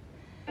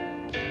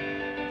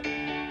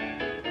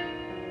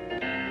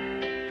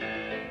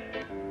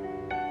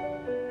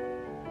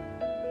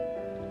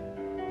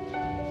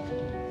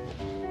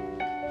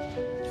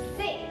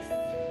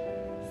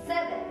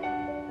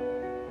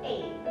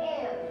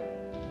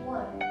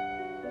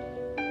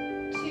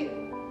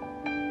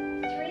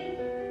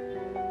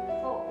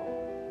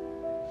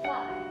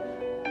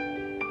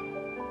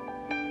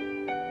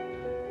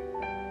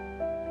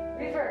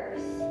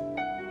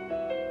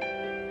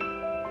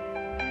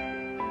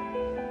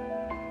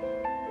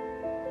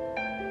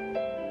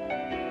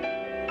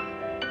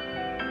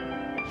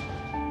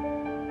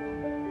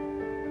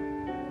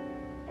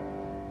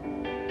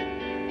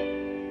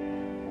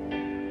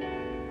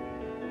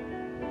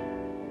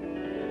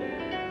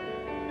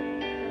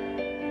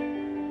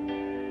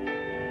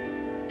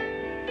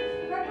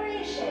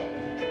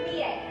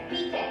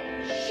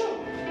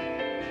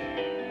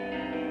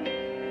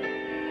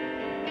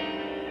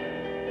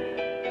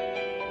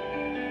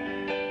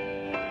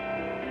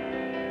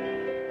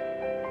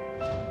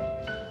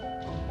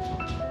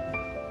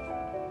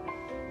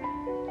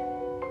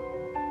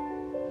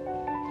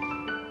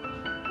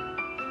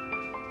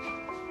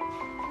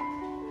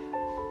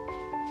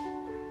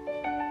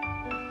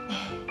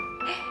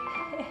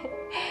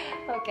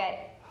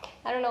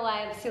 I don't know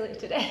why I'm silly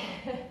today.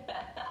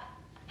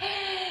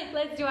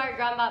 Let's do our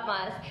grand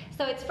battements.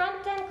 So it's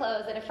front and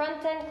close, and a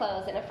front and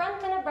close, and a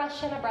front and a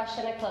brush and a brush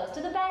and a close. To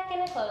the back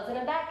and a close, and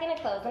a back and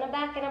a close, and a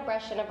back and a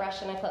brush and a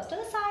brush and a close. To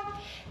the side,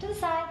 to the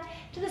side,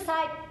 to the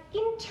side.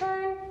 In,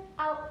 turn,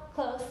 out,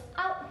 close,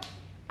 out,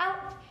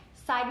 out.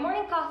 Side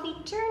morning coffee,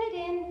 turn it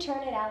in,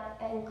 turn it out,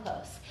 and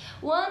close.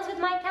 Ones with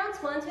my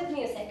counts, ones with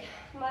music.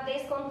 Uma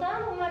vez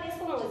contando, uma vez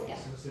com música.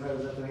 Você vai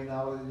usar também na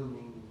aula de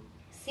domingo.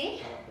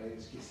 See? Para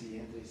eles que se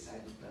entra e sai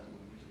do tango.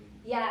 Muito lindo.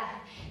 Yeah.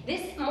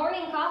 This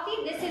morning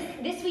coffee,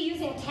 this we use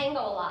in tango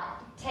a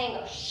lot.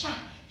 Tango, sha,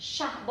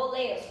 sha,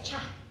 boleos, cha,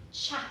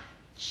 cha,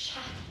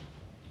 cha.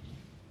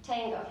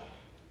 Tango.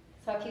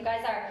 So if you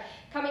guys are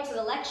coming to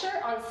the lecture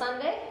on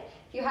Sunday,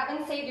 if you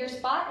haven't saved your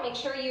spot, make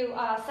sure you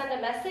send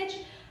a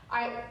message.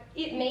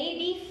 It may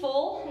be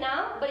full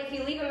now, but if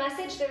you leave a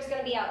message, there's going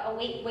to be a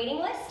waiting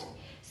list.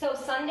 So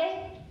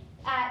Sunday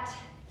at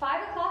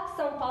 5 o'clock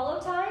São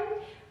Paulo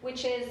time,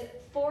 which is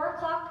 4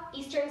 o'clock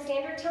Eastern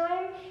Standard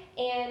Time,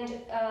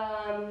 and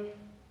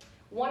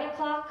 1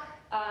 o'clock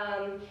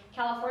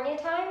California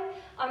time.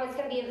 It's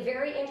going to be a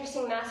very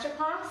interesting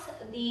masterclass,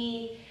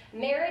 the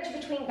marriage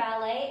between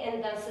ballet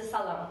and dança de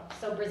salão,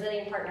 so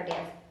Brazilian partner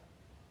dance.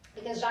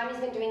 Because Jaime's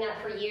been doing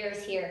that for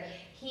years here.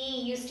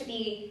 He used to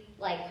be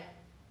like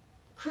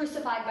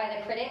crucified by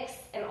the critics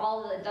and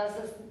all the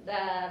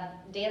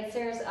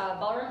dancers,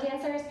 ballroom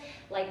dancers,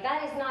 like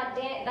that is not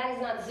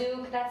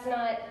zouk, that's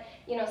not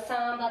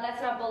samba,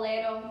 that's not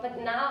bolero.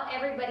 But now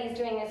everybody's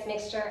doing this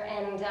mixture,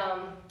 and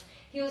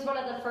he was one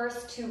of the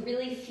first to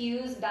really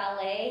fuse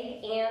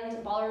ballet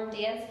and ballroom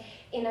dance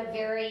in a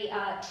very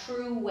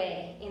true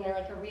way, in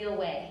a real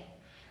way.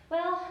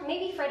 Well,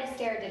 maybe Fred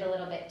Astaire did a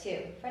little bit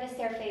too. Fred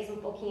Astaire fez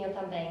pouquinho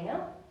também,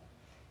 no?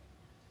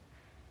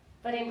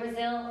 But in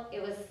Brazil,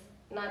 it was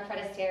not Fred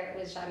Astaire, it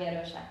was Jaime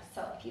Arocha.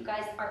 So if you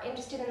guys are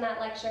interested in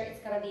that lecture, it's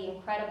going to be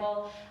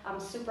incredible.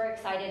 I'm super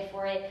excited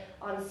for it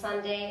on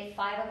Sunday,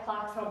 5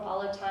 o'clock São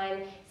Paulo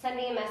time. Send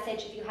me a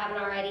message if you haven't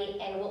already,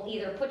 and we'll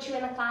either put you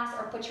in the class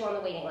or put you on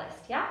the waiting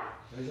list, yeah?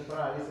 Avisa para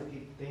a Alissa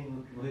que tem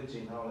no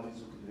retiro, na aula de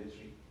zouk do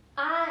retiro.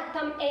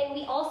 And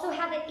we also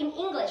have it in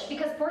English,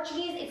 because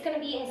Portuguese, it's going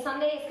to be in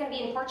Sunday, it's going to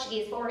be in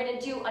Portuguese, but we're going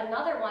to do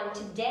another one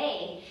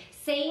today.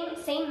 Same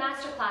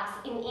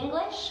masterclass in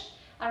English.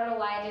 I don't know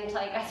why I didn't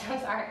tell you guys, I'm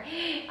sorry.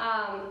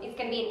 It's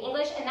going to be in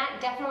English, and that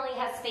definitely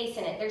has space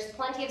in it. There's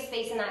plenty of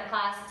space in that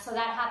class, so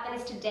that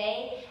happens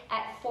today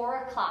at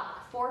 4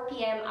 o'clock, 4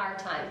 p.m. our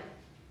time.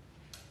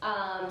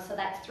 So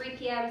that's 3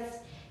 p.m.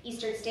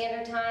 Eastern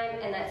Standard Time,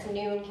 and that's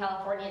noon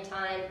California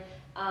time.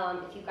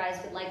 If you guys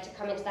would like to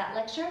come into that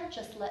lecture,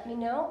 just let me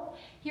know.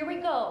 Here we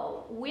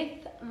go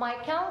with my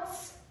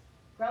counts.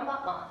 Grand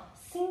battement.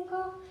 5,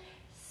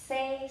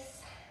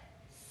 6,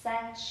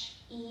 7,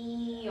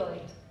 e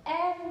 8.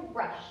 And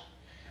brush.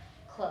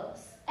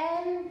 Close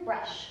and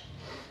brush.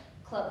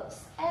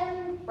 Close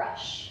and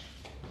brush.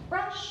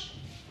 Brush,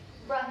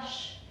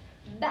 brush.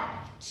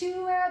 Back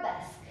to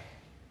arabesque.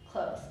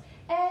 Close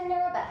and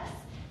arabesque.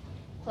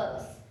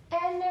 Close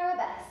and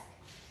arabesque.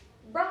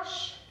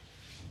 Brush,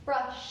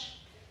 brush.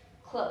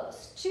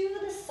 Close to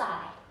the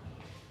side.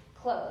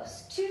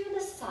 Close to the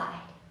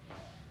side.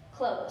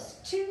 Close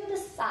to the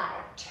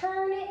side.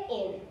 Turn it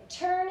in.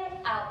 Turn it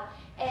out.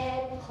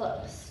 And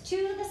close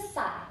to the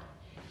side.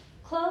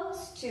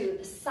 Close to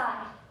the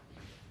side.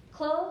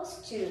 Close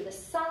to the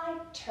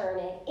side. Turn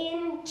it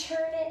in.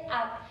 Turn it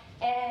out.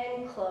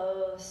 And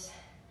close.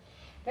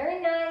 Very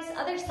nice.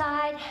 Other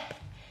side.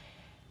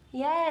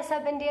 Yes,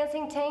 I've been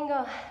dancing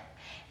tango,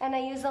 and I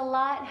use a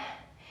lot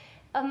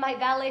of my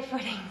ballet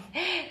footing.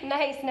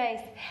 Nice,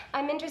 nice.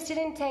 I'm interested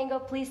in tango.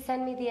 Please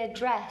send me the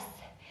address.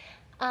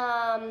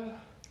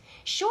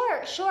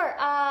 Sure.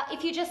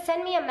 If you just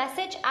send me a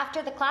message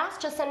after the class,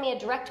 just send me a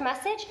direct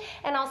message,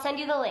 and I'll send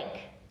you the link.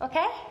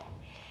 Okay?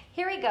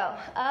 Here we go.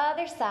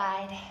 Other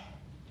side.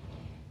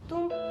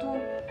 Tum,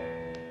 tum.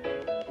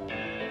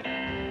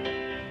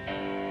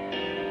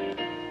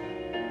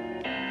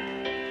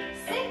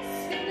 6,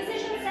 good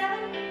position,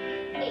 7,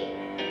 8.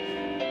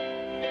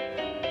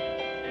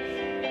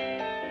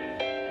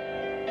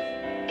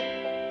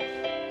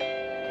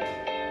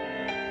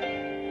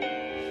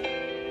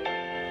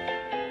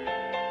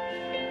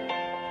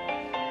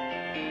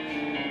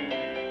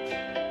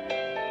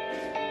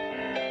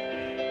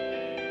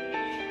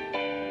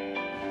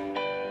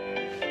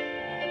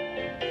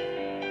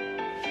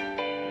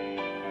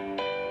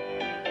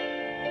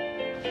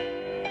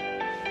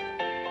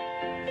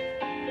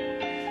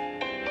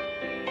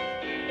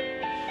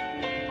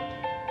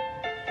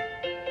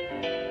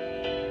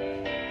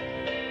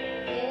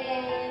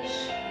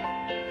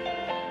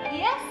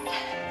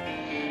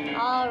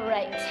 All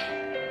right.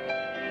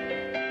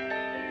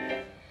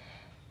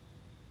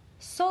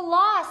 So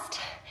lost.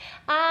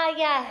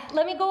 Yeah,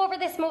 let me go over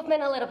this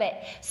movement a little bit.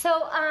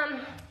 So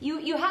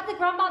you have the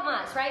grand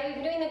battements, right? We've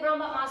been doing the grand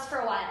battements for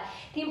a while.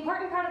 The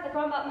important part of the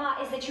grand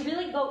battement is that you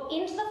really go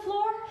into the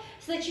floor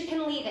so that you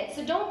can leave it.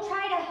 So don't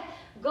try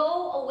to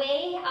go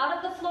away out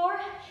of the floor,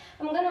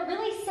 I'm gonna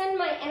really send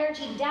my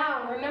energy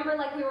down. Remember,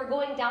 like we were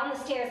going down the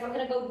stairs. I'm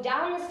gonna go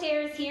down the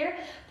stairs here,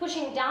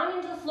 pushing down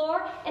into the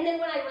floor, and then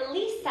when I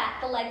release that,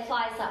 the leg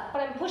flies up.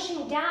 But I'm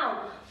pushing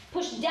down.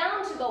 Push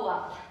down to go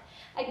up.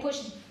 I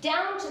push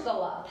down to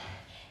go up.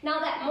 Now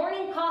that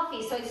morning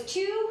coffee, so it's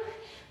 2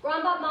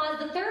 grand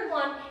battements. The third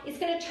one is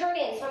gonna turn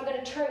in. So I'm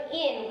gonna turn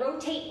in,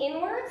 rotate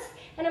inwards,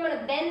 and I'm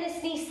gonna bend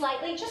this knee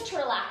slightly just to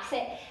relax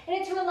it. And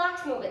it's a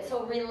relaxed movement,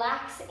 so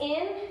relax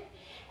in.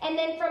 And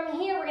then from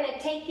here, we're gonna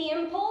take the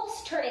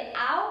impulse, turn it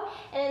out,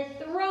 and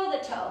then throw the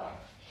toe.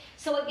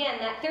 So again,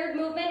 that third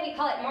movement, we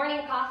call it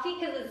morning coffee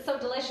because it's so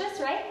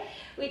delicious, right?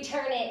 We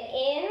turn it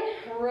in,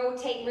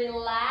 rotate,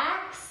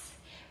 relax,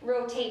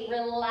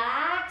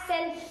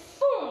 and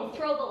boom,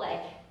 throw the leg.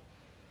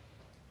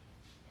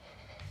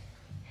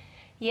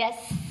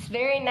 Yes,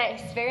 very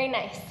nice, very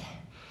nice.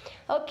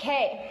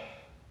 Okay,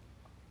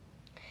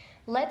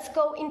 let's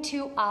go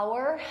into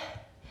our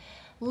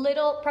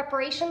little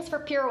preparations for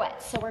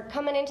pirouettes. So we're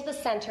coming into the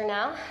center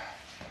now.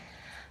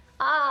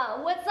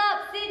 What's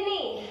up,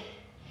 Sydney?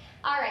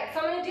 All right,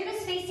 so I'm gonna do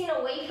this facing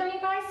away from you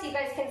guys so you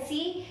guys can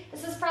see.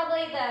 This is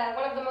probably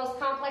one of the most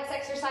complex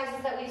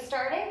exercises that we've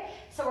started.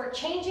 So we're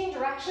changing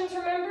directions,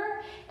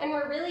 remember? And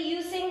we're really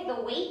using the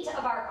weight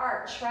of our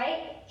arch,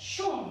 right?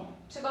 Shoom,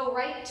 to go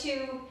right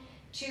to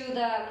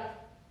the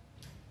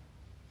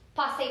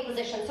passe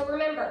position. So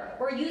remember,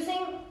 we're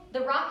using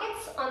the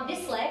rockets on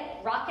this leg,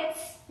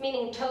 rockets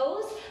meaning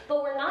toes,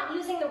 but we're not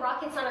using the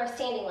rockets on our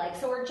standing leg.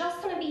 So we're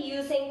just gonna be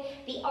using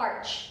the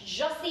arch,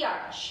 just the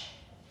arch,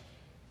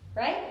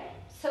 right?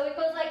 So it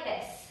goes like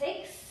this,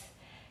 6,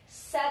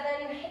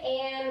 7,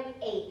 and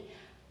 8.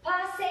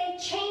 Passe,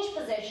 change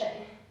position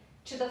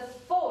to the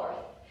 4th.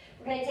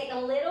 We're gonna take a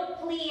little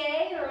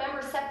plie,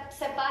 remember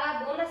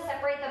separa bunda,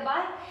 separate the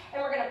butt,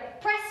 and we're gonna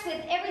press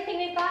with everything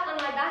we've got on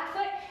my back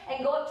foot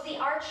and go up to the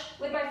arch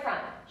with my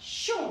front.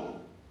 Shoom.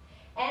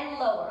 And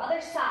lower,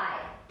 other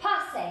side,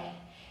 passe,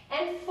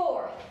 and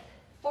 4th.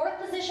 4th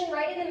position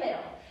right in the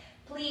middle.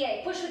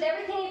 Plie, push with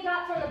everything you've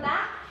got from the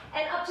back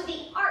and up to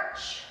the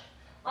arch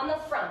on the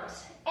front.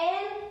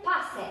 And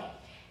passe,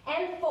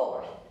 and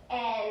 4th,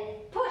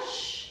 and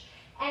push,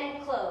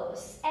 and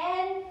close,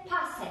 and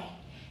passe,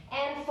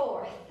 and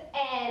 4th,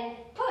 and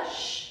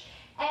push,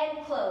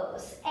 and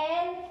close,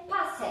 and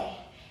passe,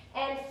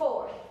 and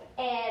 4th,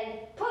 and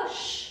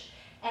push,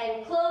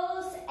 and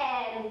close,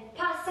 and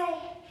passe,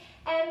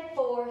 and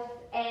 4th,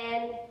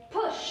 and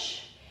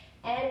push,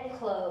 and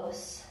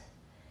close.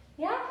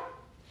 Yeah?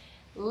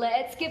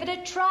 Let's give it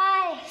a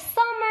try.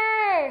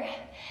 Summer,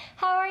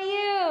 how are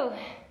you?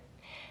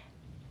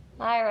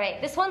 All right,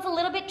 this one's a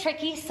little bit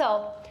tricky,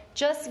 so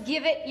just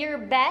give it your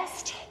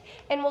best,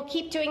 and we'll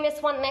keep doing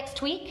this one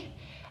next week.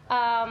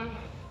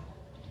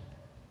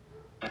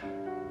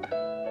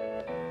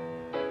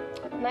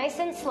 Nice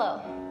and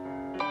slow.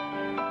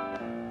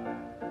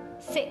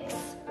 6,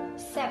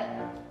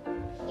 7,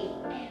 8,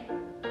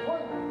 1.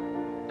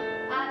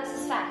 This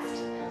is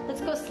fast.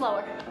 Let's go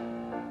slower.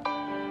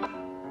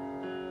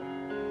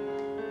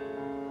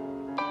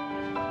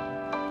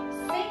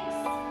 6,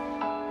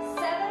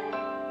 7,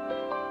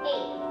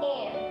 8,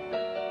 and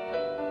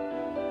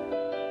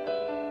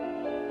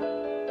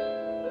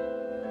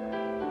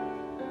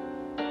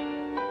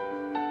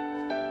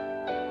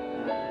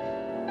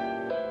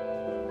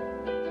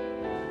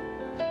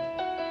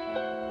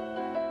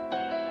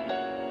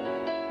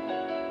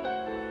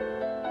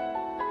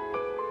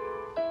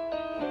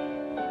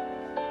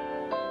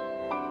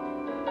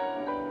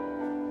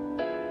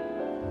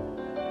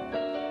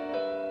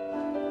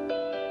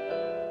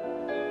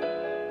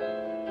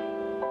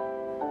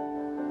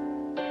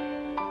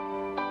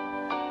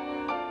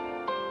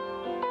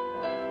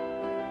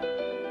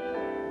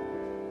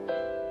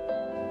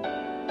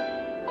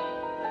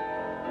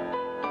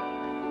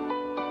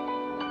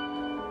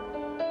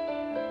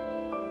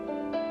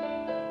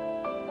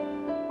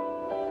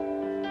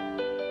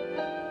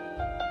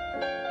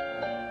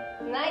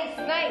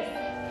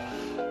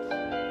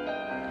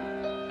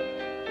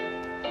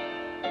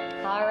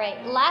All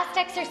right, last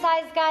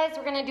exercise, guys.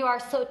 We're gonna do our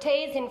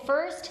sautés in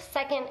first,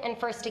 second, and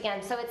first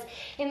again. So it's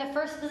in the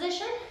first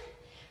position.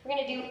 We're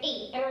gonna do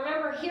 8. And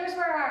remember, here's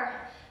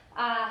where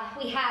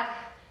we have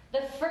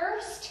the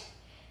first.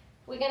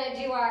 We're gonna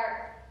do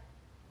our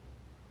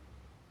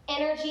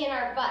energy in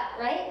our butt,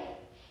 right?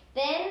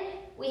 Then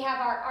we have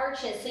our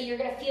arches, so you're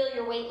gonna feel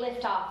your weight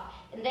lift off.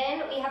 And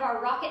then we have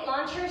our rocket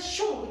launchers,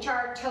 which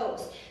are our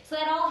toes. So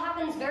that all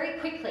happens very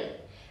quickly.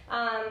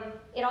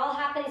 It all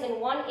happens in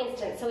one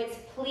instant. So it's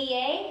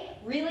plie,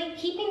 really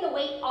keeping the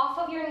weight off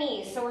of your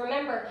knees. So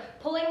remember,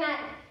 pulling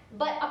that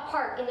butt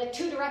apart in the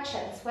 2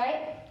 directions,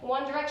 right?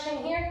 One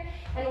direction here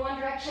and one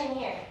direction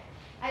here.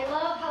 I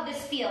love how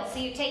this feels. So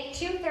you take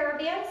 2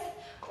 TheraBands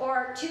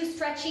or 2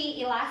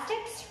 stretchy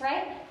elastics,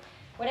 right?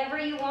 Whatever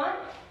you want.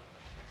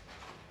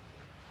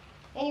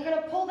 And you're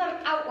gonna pull them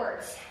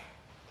outwards,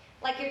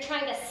 like you're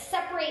trying to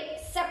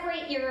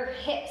separate your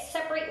hips,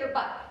 separate your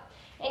butt.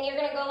 And you're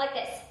gonna go like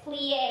this,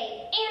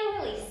 plie,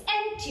 and release,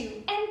 and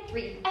 2, and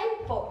 3,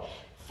 and 4,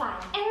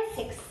 5 and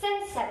 6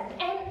 and 7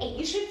 and 8.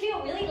 You should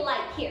feel really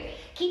light here.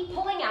 Keep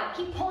pulling out,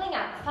 keep pulling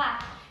out.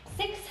 5,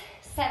 6,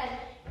 7,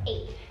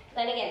 8.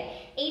 Then again,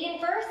 8 in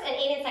first and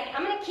 8 in second.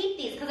 I'm going to keep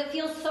these because it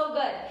feels so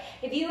good.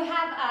 If you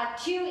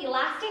have 2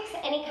 elastics,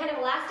 any kind of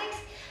elastics,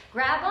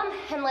 grab them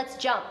and let's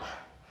jump.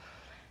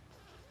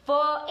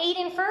 8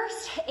 in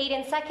first, 8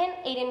 in second,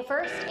 8 in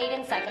first, 8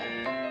 in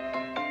second.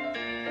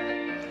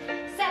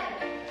 7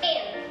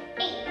 and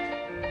 8.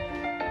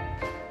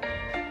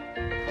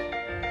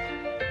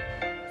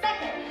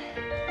 Second.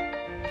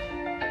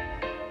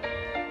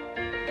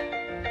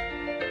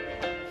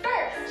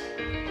 First.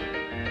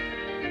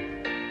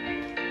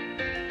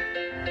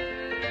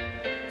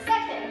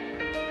 Second.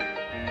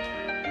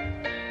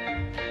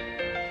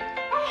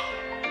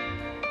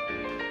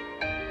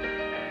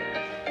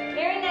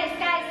 Very nice,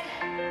 guys.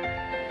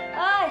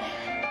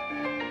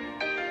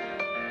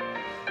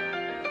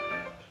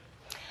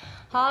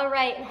 All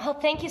right, well,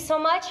 thank you so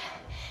much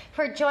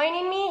for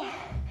joining me.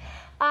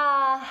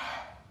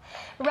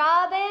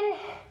 Robin,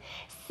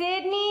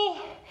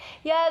 Sydney,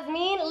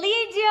 Yasmin,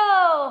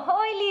 Lidio,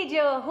 oi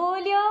Lidio,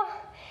 Julio,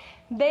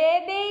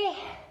 Bebe,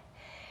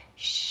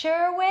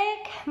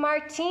 Sherwick,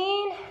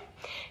 Martine,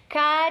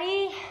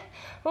 Kari,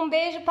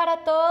 beijo para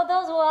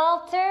todos,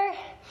 Walter.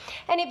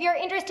 And if you're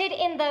interested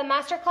in the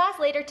masterclass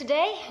later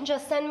today,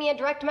 just send me a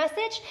direct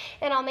message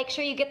and I'll make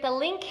sure you get the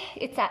link.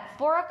 It's at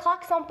 4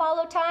 o'clock Sao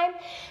Paulo time,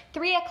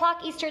 3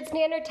 o'clock Eastern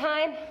Standard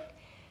Time,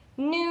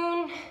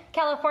 noon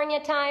California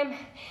time,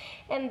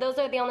 and those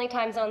are the only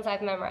time zones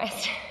I've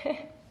memorized.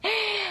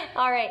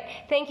 All right,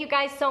 thank you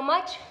guys so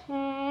much.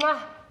 Mwah.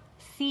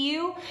 See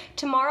you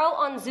tomorrow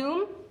on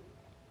Zoom.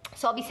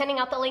 So I'll be sending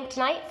out the link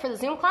tonight for the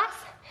Zoom class.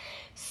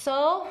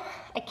 So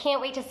I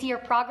can't wait to see your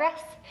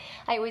progress.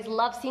 I always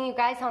love seeing you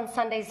guys on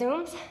Sunday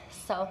Zooms.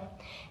 So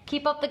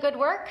keep up the good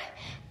work.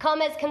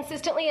 Come as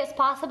consistently as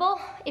possible.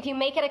 If you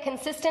make it a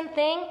consistent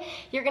thing,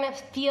 you're gonna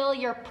feel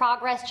your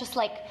progress just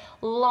like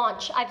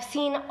launch. I've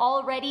seen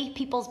already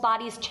people's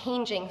bodies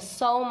changing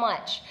so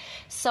much.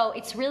 So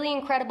it's really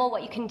incredible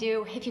what you can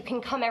do if you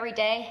can come every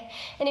day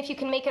and if you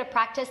can make it a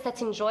practice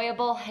that's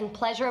enjoyable and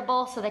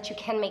pleasurable so that you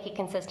can make it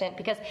consistent,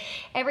 because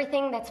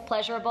everything that's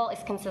pleasurable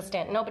is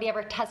consistent. Nobody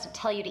ever has to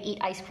tell you to eat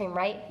ice cream,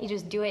 right? You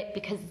just do it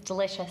because it's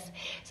delicious.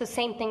 So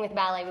same thing with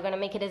ballet. We're gonna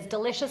make it as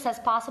delicious as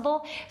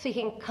possible so you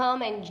can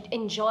come and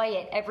enjoy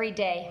it every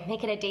day.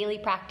 Make it a daily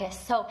practice.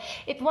 So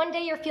if one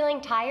day you're feeling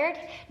tired,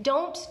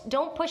 don't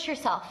push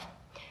yourself.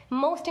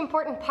 Most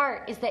important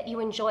part is that you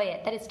enjoy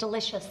it, that it's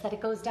delicious, that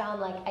it goes down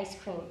like ice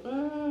cream.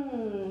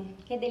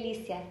 Que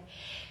delicia.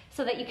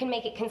 So that you can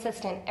make it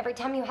consistent. Every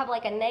time you have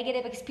like a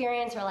negative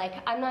experience or like,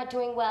 I'm not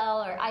doing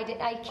well, or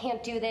I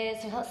can't do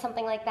this, or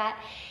something like that,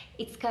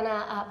 it's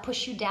gonna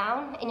push you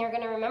down, and you're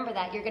gonna remember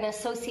that. You're gonna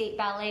associate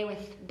ballet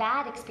with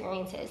bad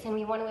experiences, and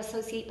we want to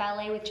associate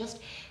ballet with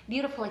just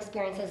beautiful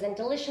experiences and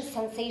delicious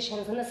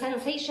sensations, and the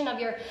sensation of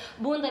your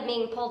bunda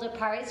being pulled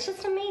apart. It's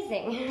just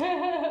amazing.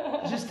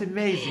 Just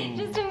amazing.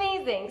 Just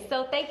amazing.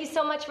 So thank you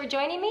so much for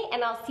joining me,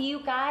 and I'll see you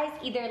guys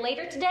either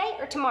later today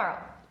or tomorrow.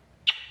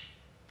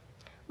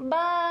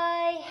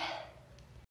 Bye.